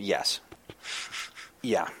 Well, yes.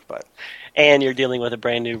 Yeah, but... And you're dealing with a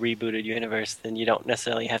brand new rebooted universe, then you don't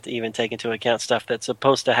necessarily have to even take into account stuff that's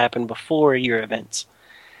supposed to happen before your events.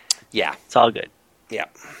 Yeah. It's all good. Yeah.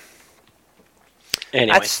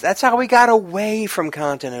 Anyway. That's how we got away from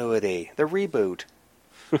continuity. The reboot.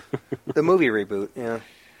 The movie reboot, yeah.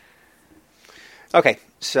 Okay,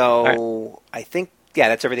 so right. I think,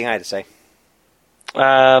 that's everything I had to say.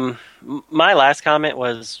 My last comment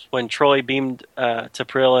was when Troy beamed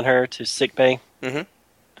T'Pril and her to sickbay. Mm-hmm.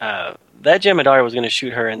 That Jem'Hadar was going to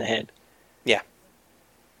shoot her in the head. Yeah.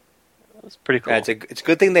 It was pretty cool. It's a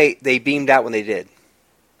good thing they beamed out when they did.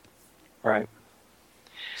 Right.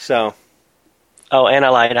 So. Oh, and I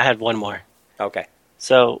lied. I had one more. Okay.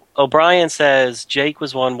 So O'Brien says Jake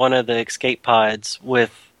was on one of the escape pods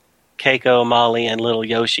with Keiko, Molly, and little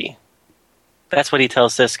Yoshi. That's what he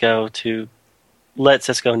tells Sisko to let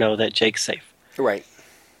Sisko know that Jake's safe. Right.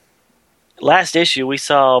 Last issue, we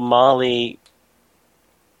saw Molly,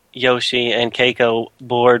 Yoshi, and Keiko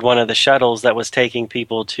board one of the shuttles that was taking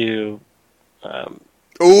people to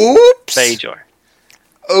Oops! Bajor.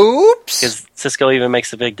 Oops! Because Cisco even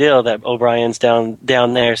makes a big deal that O'Brien's down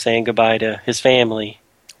there saying goodbye to his family.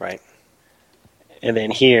 Right. And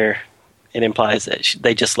then here, it implies that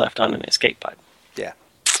they just left on an escape pod. Yeah.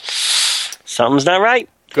 Something's not right.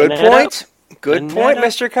 Good point. Good point,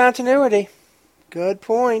 Mr. Continuity. Good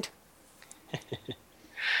point.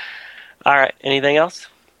 All right. Anything else?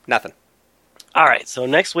 Nothing. All right. So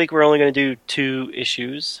next week we're only going to do 2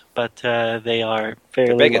 issues, but they are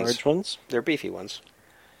fairly large ones. They're beefy ones.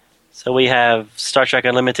 So we have Star Trek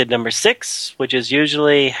Unlimited number 6, which is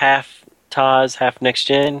usually half TOS, half Next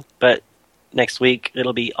Gen, but next week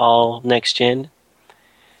it'll be all Next Gen,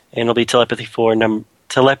 and it'll be Telepathy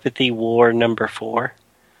War number 4.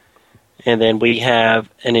 And then we have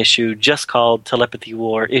an issue just called Telepathy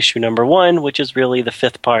War issue number 1, which is really the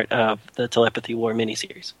 5th part of the Telepathy War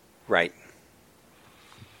miniseries. Right.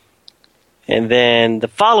 And then the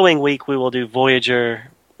following week we will do Voyager,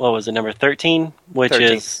 what was it, number 13? Which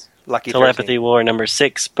 13. is Lucky Telepathy 13. War number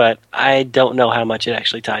 6, but I don't know how much it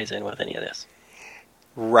actually ties in with any of this.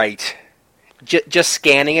 Right. Just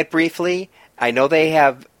scanning it briefly, I know they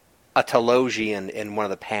have a Telosian in one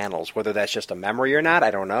of the panels. Whether that's just a memory or not,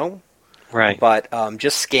 I don't know. Right. But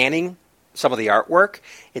just scanning some of the artwork,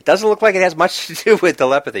 it doesn't look like it has much to do with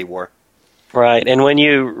Telepathy War. Right, and when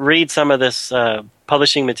you read some of this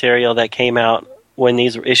publishing material that came out when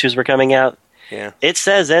these issues were coming out, Yeah. it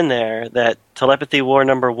says in there that Telepathy War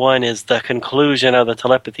number 1 is the conclusion of the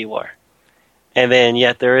Telepathy War. And then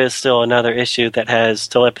yet there is still another issue that has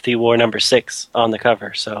Telepathy War number 6 on the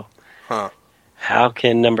cover. So how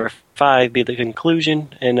can number 5 be the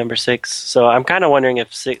conclusion and number 6? So I'm kind of wondering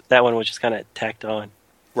if that one was just kind of tacked on.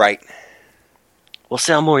 Right. We'll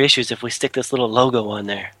sell more issues if we stick this little logo on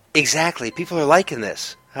there. Exactly. People are liking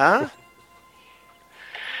this. Huh?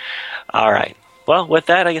 All right. Well, with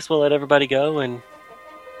that, I guess we'll let everybody go and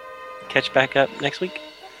catch back up next week.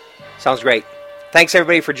 Sounds great. Thanks,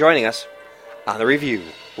 everybody, for joining us on the review.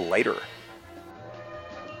 Later.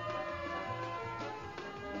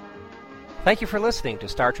 Thank you for listening to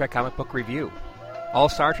Star Trek Comic Book Review. All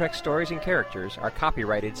Star Trek stories and characters are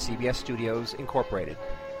copyrighted CBS Studios Incorporated.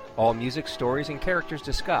 All music, stories, and characters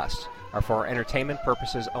discussed are for entertainment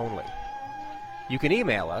purposes only. You can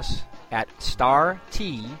email us at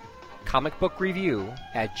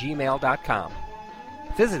startcomicbookreview@gmail.com.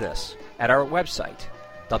 Visit us at our website,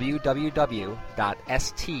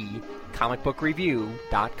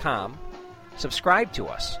 www.stcomicbookreview.com. Subscribe to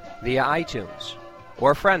us via iTunes,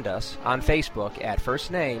 or friend us on Facebook at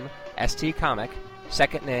first name ST Comic,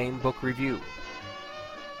 second name Book Review.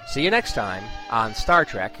 See you next time on Star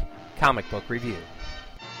Trek Comic Book Review.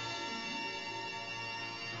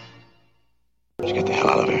 Let's get the hell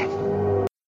out of here.